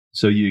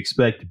 So you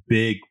expect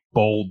big,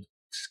 bold,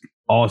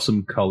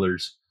 awesome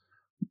colors.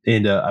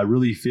 And I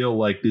really feel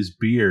like this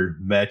beer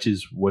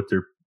matches what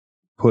they're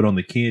put on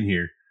the can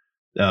here.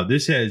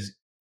 This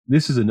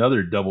is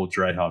another double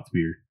dry hopped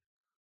beer.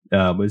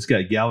 But it's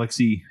got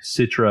Galaxy,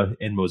 Citra,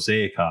 and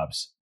Mosaic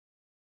hops.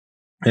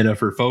 And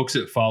for folks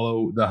that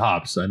follow the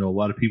hops, I know a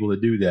lot of people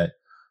that do that.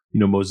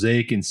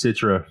 Mosaic and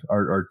Citra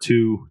are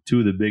two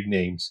of the big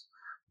names.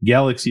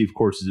 Galaxy, of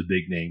course, is a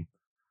big name.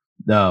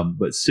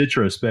 But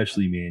Citra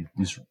especially, man,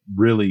 just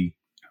really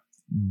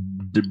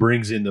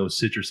brings in those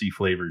citrusy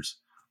flavors.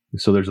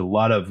 So there's a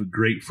lot of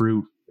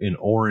grapefruit and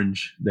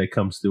orange that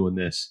comes through in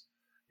this.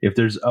 If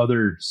there's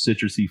other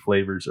citrusy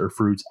flavors or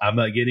fruits, I'm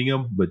not getting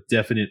them, but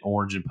definite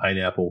orange and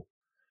pineapple.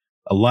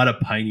 A lot of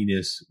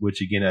pininess,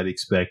 which again I'd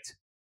expect.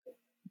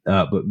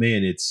 But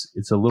man,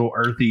 it's a little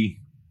earthy.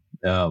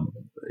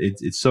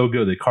 It's so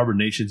good. The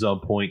carbonation's on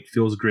point.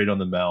 Feels great on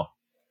the mouth.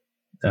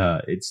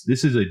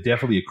 This is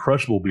definitely a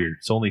crushable beer.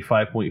 It's only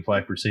 5.5%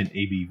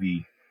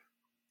 ABV,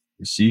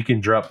 so you can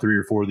drop 3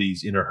 or 4 of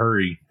these in a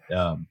hurry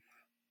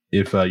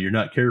if you're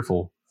not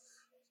careful.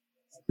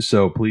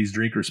 So please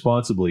drink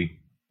responsibly.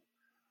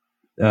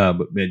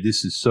 But man,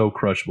 this is so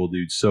crushable,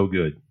 dude. So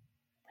good.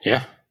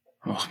 Yeah.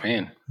 Oh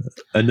man.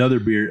 Another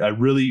beer. I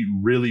really,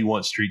 really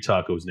want street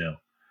tacos now.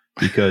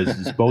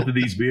 Because both of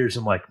these beers,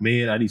 I'm like,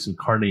 man, I need some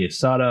carne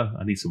asada.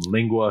 I need some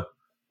lingua,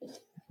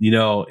 dude,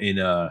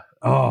 I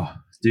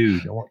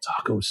want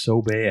tacos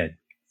so bad.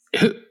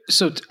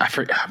 So I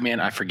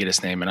forget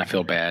his name and I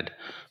feel bad.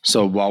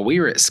 So while we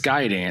were at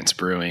Skydance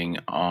Brewing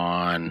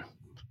on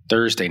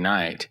Thursday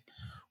night,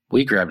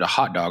 we grabbed a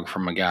hot dog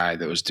from a guy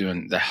that was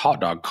doing the hot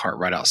dog cart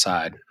right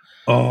outside.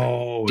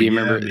 Oh, do you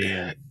remember?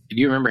 Man. Do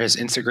you remember his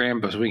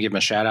Instagram? But we give him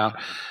a shout out.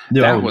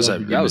 No, that was a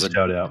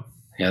shout out.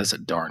 Yeah, that's a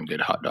darn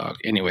good hot dog.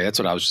 Anyway, that's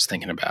what I was just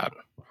thinking about.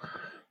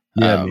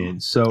 Yeah, man.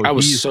 So I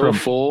was so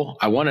full.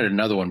 I wanted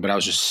another one, but I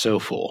was just so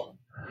full.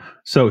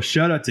 So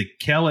shout out to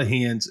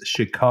Callahan's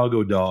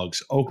Chicago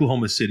Dogs,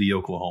 Oklahoma City,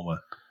 Oklahoma.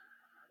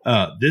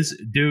 This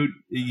dude,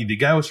 the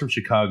guy was from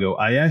Chicago.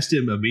 I asked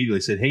him immediately,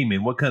 I said, hey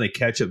man, what kind of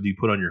ketchup do you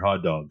put on your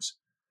hot dogs?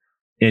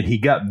 And he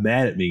got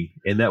mad at me,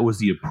 and that was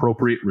the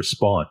appropriate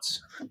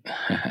response.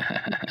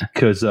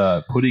 Because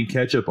putting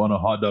ketchup on a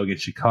hot dog in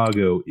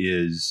Chicago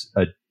is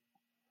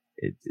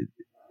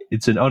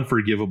it's an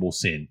unforgivable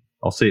sin.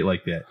 I'll say it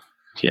like that.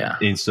 Yeah.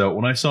 And so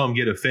when I saw him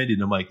get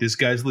offended, I'm like, this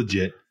guy's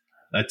legit.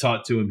 I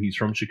talked to him. He's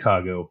from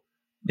Chicago,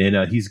 and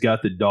he's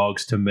got the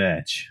dogs to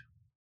match.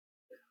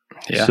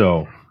 Yeah.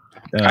 So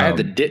I had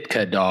the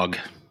Ditka dog.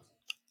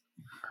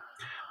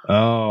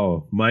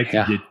 Oh, Mike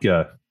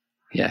Ditka.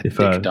 Yeah. If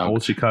Ditka dog.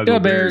 old Chicago Go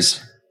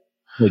Bears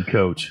head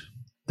coach.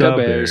 Go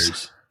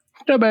Bears.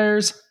 Go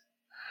Bears.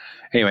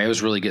 Anyway, it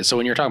was really good. So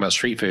when you're talking about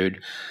street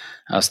food,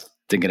 I was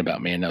thinking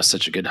about, man, that was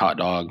such a good hot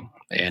dog.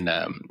 And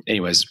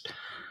anyways,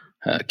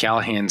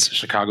 Callahan's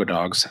Chicago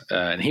Dogs,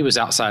 and he was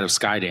outside of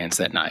Skydance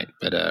that night.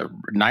 But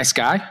nice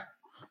guy,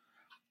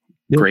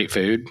 Yep. Great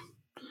food,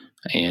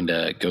 and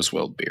goes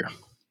well with beer.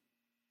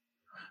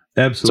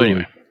 Absolutely. So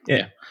anyway,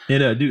 yeah.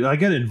 And dude, I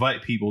got to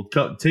invite people.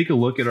 Take a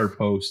look at our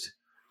post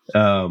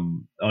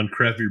on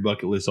Craft Beer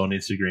Bucket List on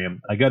Instagram.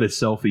 I got a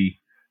selfie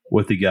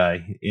with the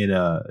guy,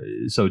 and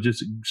so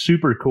just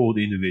super cool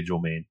individual,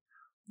 man.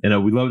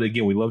 And we love it.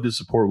 Again, we love to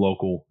support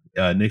local.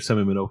 Next time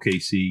I'm in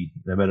OKC,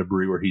 I'm at a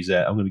brewery where he's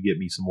at, I'm going to get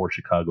me some more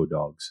Chicago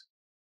dogs.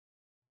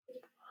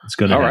 It's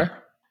going to all right.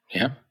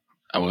 Yeah,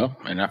 I will,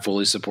 and I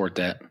fully support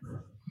that.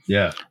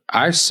 Yeah,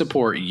 I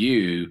support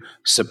you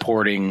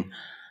supporting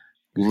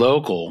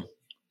local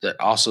that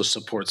also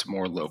supports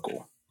more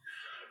local.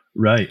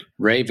 Right.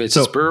 Ray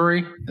visits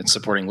brewery that's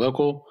supporting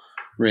local.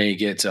 Ray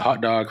gets a hot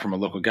dog from a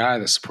local guy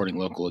that's supporting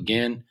local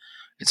again.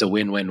 It's a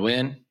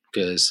win-win-win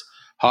because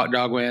hot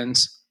dog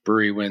wins,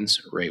 brewery wins,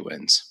 Ray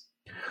wins.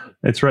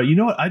 That's right. You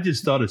know what? I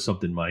just thought of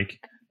something, Mike.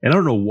 And I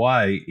don't know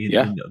why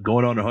in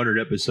going on 100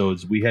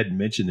 episodes, we hadn't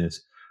mentioned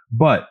this.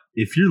 But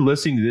if you're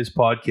listening to this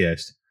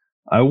podcast,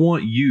 I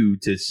want you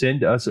to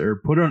send us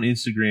or put it on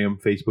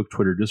Instagram, Facebook,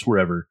 Twitter, just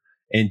wherever,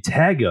 and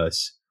tag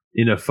us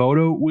in a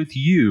photo with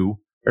you,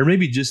 or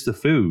maybe just the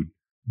food,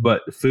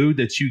 but food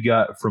that you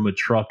got from a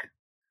truck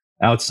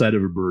outside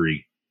of a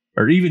brewery,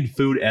 or even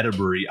food at a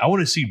brewery. I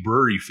want to see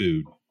brewery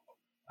food.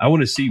 I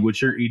want to see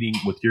what you're eating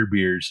with your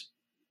beers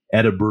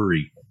at a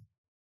brewery.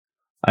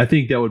 I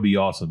think that would be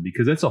awesome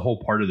because that's a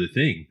whole part of the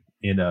thing.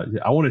 And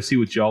I want to see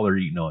what y'all are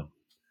eating on.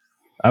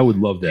 I would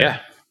love that. Yeah.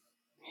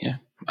 Yeah.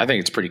 I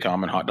think it's pretty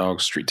common, hot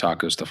dogs, street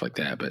tacos, stuff like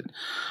that. But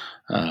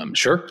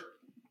sure.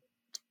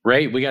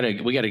 Ray, we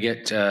gotta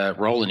get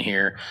rolling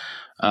here.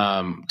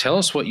 Tell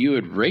us what you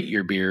would rate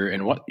your beer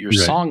and what your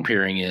song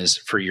pairing is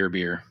for your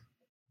beer.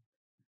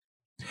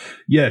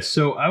 Yes,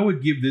 so I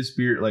would give this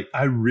beer, like,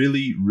 I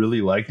really, really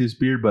like this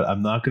beer, but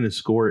I'm not going to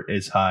score it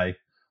as high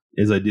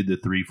as I did the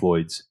Three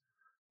Floyds.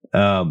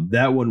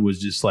 That one was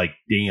just like,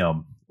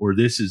 damn, or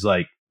this is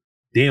like,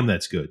 damn,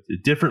 that's good.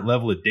 A different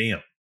level of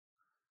damn.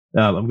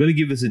 I'm going to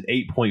give this an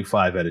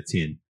 8.5 out of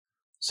 10.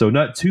 So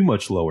not too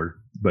much lower,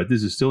 but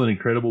this is still an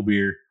incredible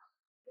beer.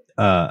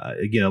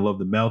 Again, I love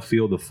the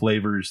mouthfeel, the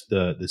flavors,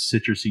 the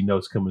citrusy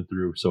notes coming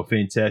through. So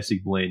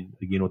fantastic blend,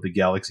 again, with the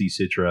Galaxy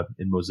Citra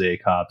and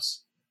Mosaic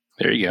hops.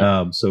 There you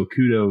go. So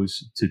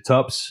kudos to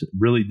Tups,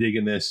 really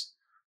digging this.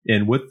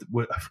 And with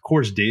of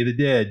course, Day of the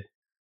Dead,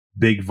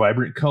 big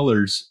vibrant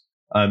colors.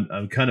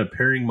 I'm kind of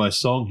pairing my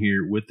song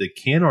here with the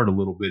can art a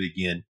little bit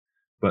again,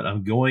 but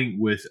I'm going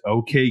with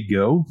OK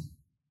Go.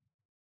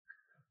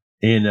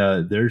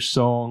 And their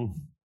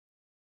song,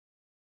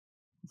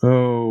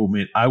 oh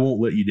man, I Won't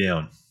Let You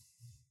Down.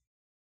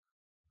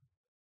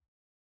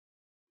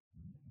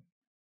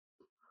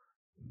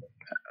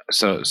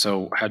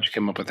 So how'd you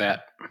come up with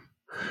that?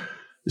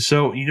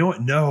 So, you know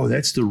what? No,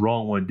 that's the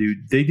wrong one,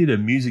 dude. They did a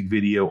music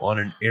video on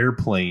an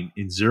airplane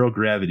in zero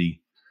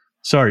gravity.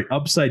 Sorry,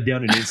 Upside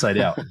Down and Inside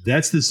Out.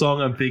 That's the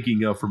song I'm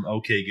thinking of from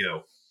OK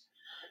Go.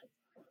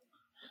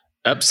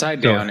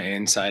 Upside Down and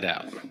Inside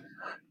Out.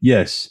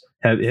 Yes.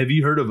 Have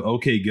you heard of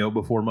OK Go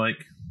before,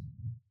 Mike?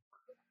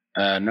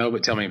 No,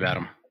 but tell me about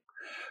them.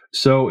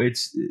 So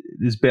it's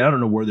this band. I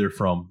don't know where they're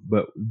from,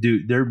 but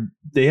dude,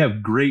 they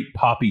have great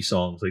poppy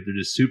songs. Like, they're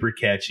just super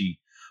catchy.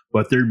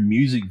 But their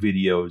music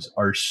videos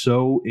are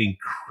so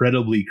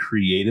incredibly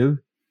creative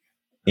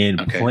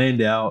and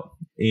planned out,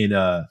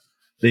 and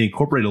they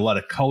incorporate a lot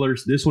of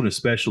colors. This one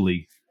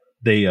especially,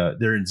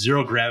 they're in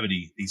zero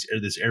gravity.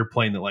 This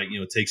airplane that, like,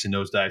 takes a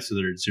nosedive, so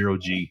they're at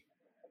 0G,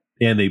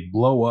 and they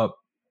blow up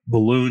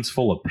balloons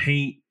full of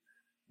paint,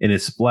 and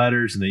it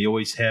splatters. And they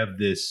always have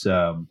this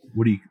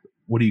what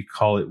do you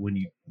call it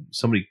when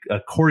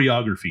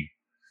choreography?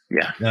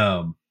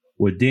 Yeah,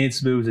 with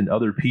dance moves and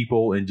other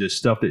people and just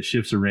stuff that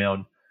shifts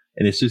around.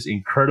 And it's just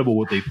incredible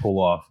what they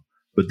pull off.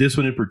 But this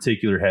one in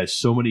particular has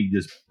so many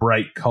just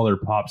bright color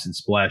pops and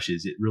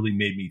splashes. It really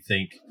made me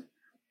think,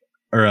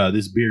 or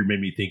this beer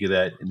made me think of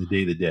that in the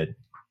Day of the Dead.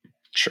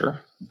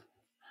 Sure.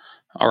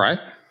 All right.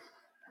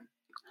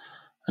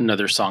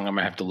 Another song I'm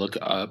going to have to look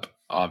up,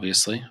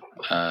 obviously.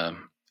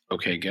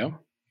 OK Go.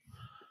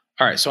 All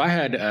All right. So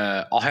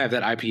I'll have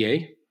that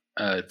IPA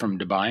from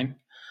Devine.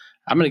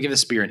 I'm going to give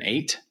this beer an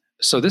 8.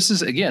 So this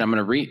is, again, I'm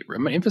going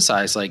to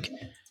emphasize, like,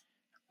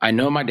 I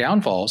know my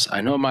downfalls.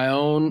 I know my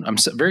own. I'm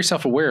very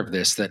self-aware of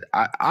this, that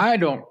I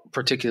don't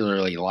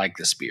particularly like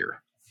this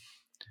beer.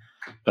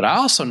 But I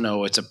also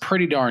know it's a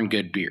pretty darn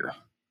good beer.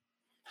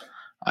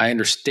 I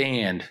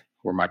understand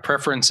where my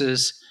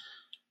preferences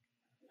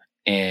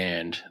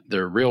and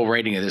the real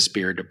rating of this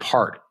beer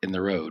depart in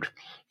the road.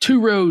 Two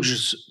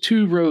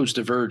roads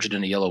diverged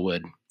in a yellow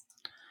wood.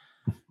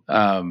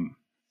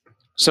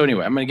 So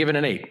anyway, I'm going to give it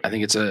an 8. I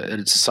think it's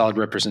a solid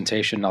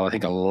representation. I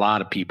think a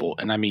lot of people,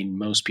 and I mean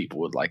most people,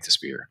 would like this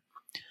beer.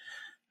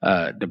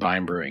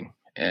 Devine Brewing.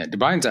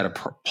 Devine's out of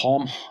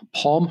Palm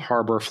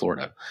Harbor,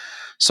 Florida.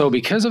 So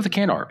because of the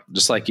can art,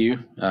 just like you,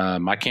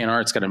 my can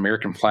art's got an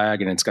American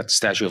flag and it's got the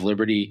Statue of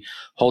Liberty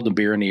holding the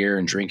beer in the air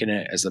and drinking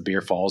it as the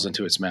beer falls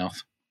into its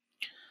mouth.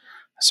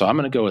 So I'm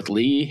going to go with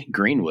Lee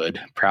Greenwood,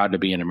 proud to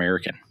be an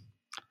American.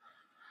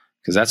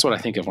 Because that's what I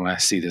think of when I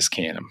see this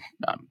can.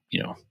 I'm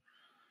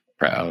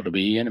proud to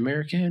be an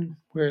American,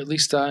 where at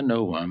least I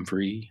know I'm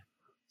free.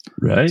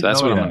 Right. So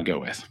that's what I'm going to go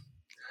with.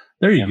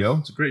 There you go.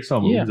 It's a great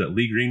song. Yeah. Was that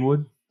Lee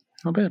Greenwood?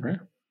 Not bad, right?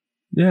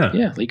 Yeah.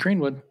 Yeah, Lee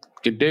Greenwood.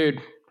 Good dude.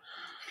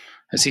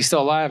 Is he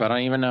still alive? I don't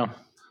even know.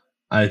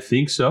 I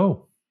think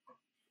so.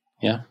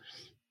 Yeah.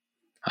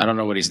 I don't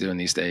know what he's doing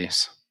these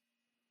days.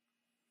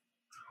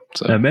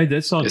 So, man,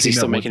 that song is he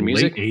still making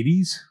music? Late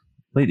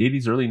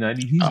 80s, early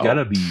 90s. He's got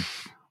to be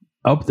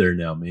up there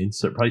now, man.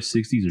 So probably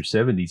 60s or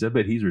 70s. I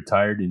bet he's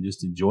retired and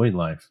just enjoying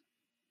life.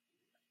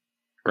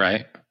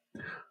 Right.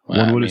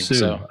 Well, one would assume.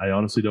 So, I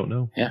honestly don't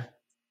know. Yeah.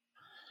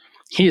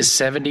 He is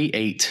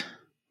 78,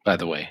 by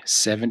the way.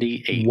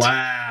 78.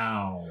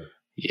 Wow.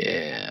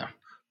 Yeah.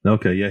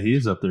 Okay. Yeah, he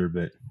is up there a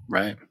bit.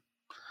 Right.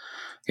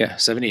 Yeah,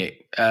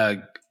 78.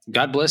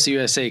 God Bless the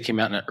USA came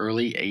out in the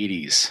early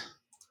 80s.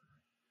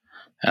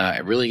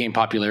 It really gained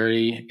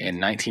popularity in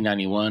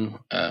 1991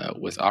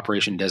 with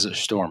Operation Desert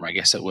Storm. I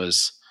guess it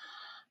was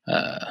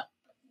kind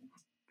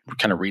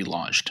of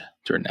relaunched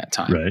during that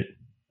time. Right.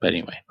 But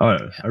anyway.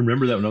 I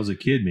remember that when I was a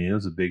kid, man. It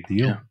was a big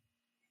deal.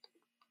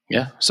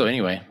 Yeah. So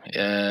anyway,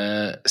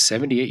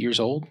 78 years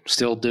old,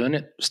 still doing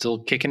it,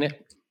 still kicking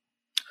it.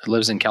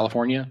 Lives in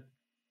California.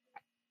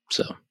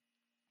 So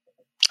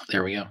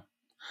there we go.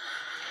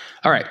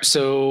 All right.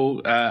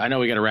 So I know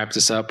we got to wrap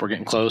this up. We're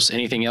getting close.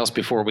 Anything else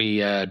before we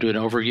do an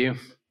overview?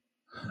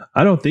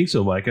 I don't think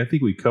so, Mike. I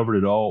think we covered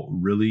it all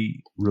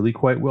really, really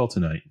quite well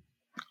tonight.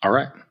 All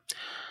right.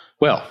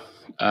 Well,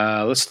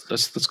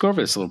 let's go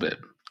over this a little bit.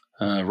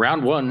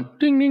 Round 1,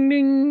 ding, ding,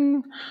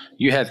 ding.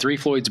 You had Three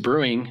Floyds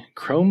Brewing,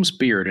 Chrome's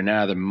Beard, and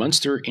out of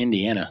Munster,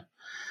 Indiana.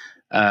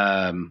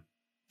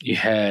 You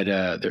had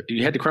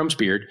the Chrome's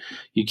Beard.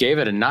 You gave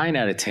it a 9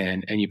 out of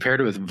 10, and you paired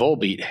it with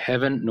Volbeat,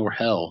 Heaven Nor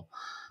Hell.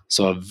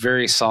 So a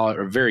very solid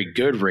or very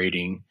good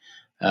rating.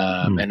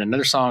 And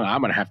another song I'm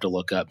going to have to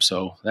look up.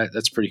 So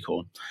that's pretty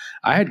cool.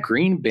 I had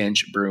Green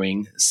Bench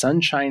Brewing,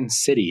 Sunshine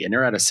City, and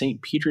they're out of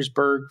St.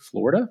 Petersburg,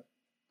 Florida,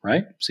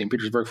 right? St.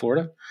 Petersburg,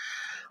 Florida.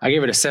 I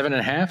gave it a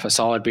 7.5, a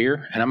solid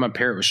beer, and I'm going to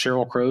pair it with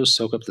Sheryl Crow's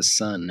Soak Up the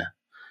Sun.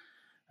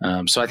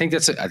 So I think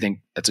that's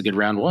a good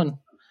round 1.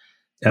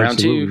 Round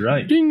 2,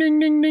 right. Ding, ding,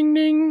 ding, ding,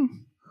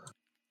 ding.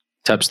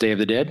 Tubbs Day of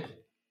the Dead.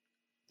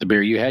 The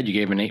beer you had, you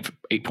gave an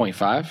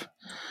 8.5.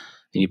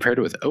 And you paired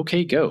it with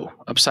OK Go,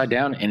 Upside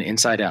Down and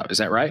Inside Out. Is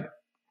that right?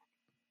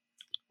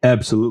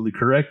 Absolutely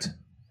correct.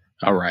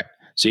 All right.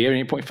 So you have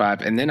an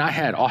 8.5. And then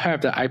I'll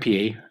have the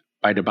IPA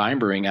by Devine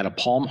Brewing out of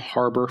Palm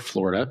Harbor,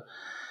 Florida.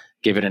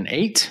 Give it an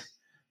 8.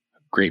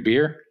 Great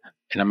beer.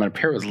 And I'm going to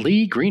pair it with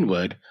Lee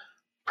Greenwood,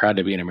 proud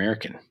to be an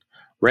American.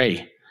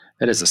 Ray,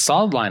 that is a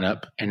solid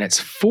lineup, and it's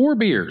 4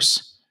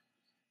 beers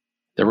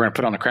that we're going to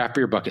put on the craft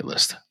beer bucket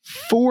list.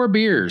 4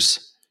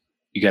 beers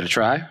you got to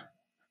try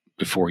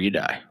before you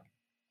die.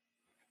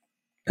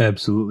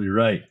 Absolutely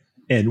right.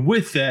 And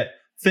with that,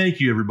 thank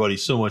you everybody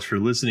so much for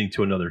listening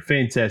to another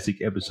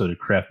fantastic episode of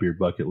Craft Beer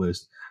Bucket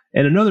List.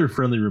 And another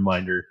friendly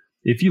reminder,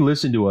 if you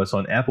listen to us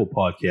on Apple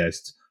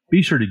Podcasts,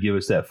 be sure to give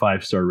us that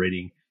 5-star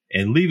rating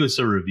and leave us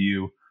a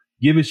review.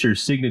 Give us your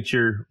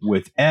signature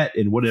with @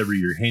 and whatever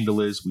your handle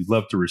is. We'd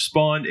love to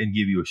respond and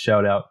give you a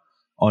shout out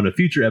on a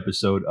future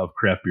episode of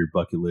Craft Beer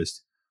Bucket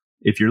List.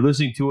 If you're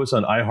listening to us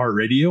on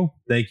iHeartRadio,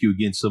 thank you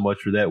again so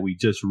much for that. We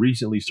just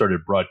recently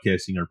started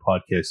broadcasting our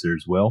podcast there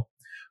as well.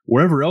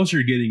 Wherever else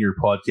you're getting your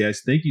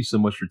podcast, thank you so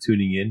much for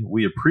tuning in.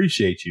 We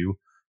appreciate you.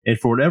 And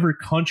for whatever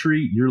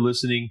country you're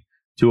listening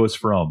to us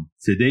from,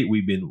 to date,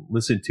 we've been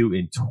listened to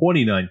in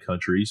 29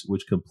 countries,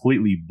 which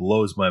completely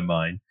blows my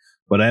mind,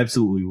 but I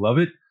absolutely love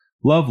it.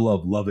 Love,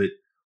 love, love it.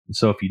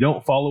 So if you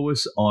don't follow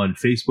us on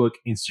Facebook,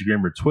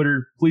 Instagram, or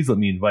Twitter, please let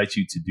me invite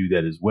you to do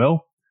that as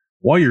well.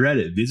 While you're at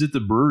it, visit the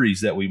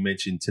breweries that we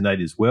mentioned tonight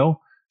as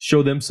well.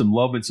 Show them some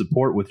love and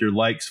support with your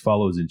likes,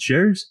 follows, and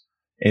shares.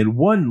 And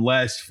one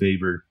last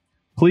favor,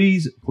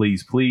 please,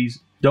 please, please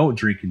don't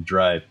drink and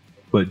drive,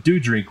 but do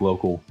drink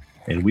local.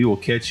 And we will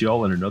catch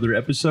y'all in another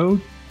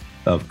episode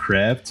of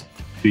Craft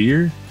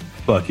Beer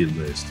Bucket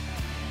List.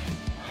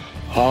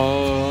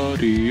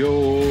 Adios.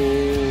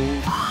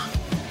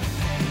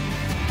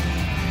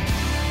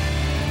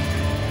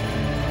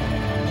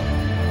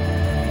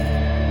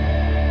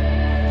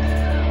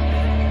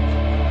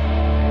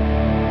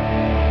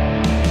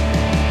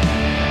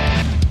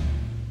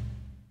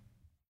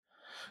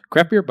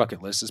 Craft Beer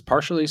Bucket List is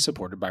partially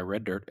supported by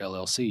Red Dirt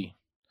LLC.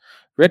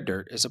 Red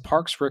Dirt is a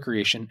parks,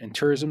 recreation, and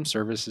tourism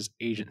services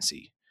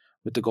agency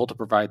with the goal to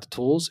provide the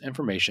tools,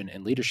 information,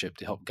 and leadership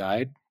to help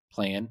guide,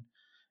 plan,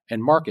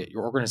 and market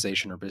your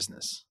organization or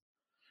business.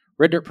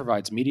 Red Dirt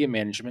provides media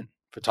management,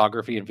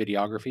 photography and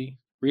videography,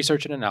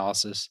 research and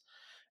analysis,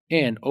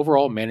 and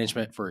overall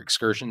management for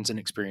excursions and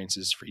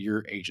experiences for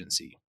your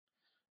agency.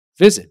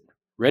 Visit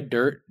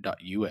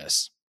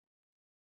reddirt.us.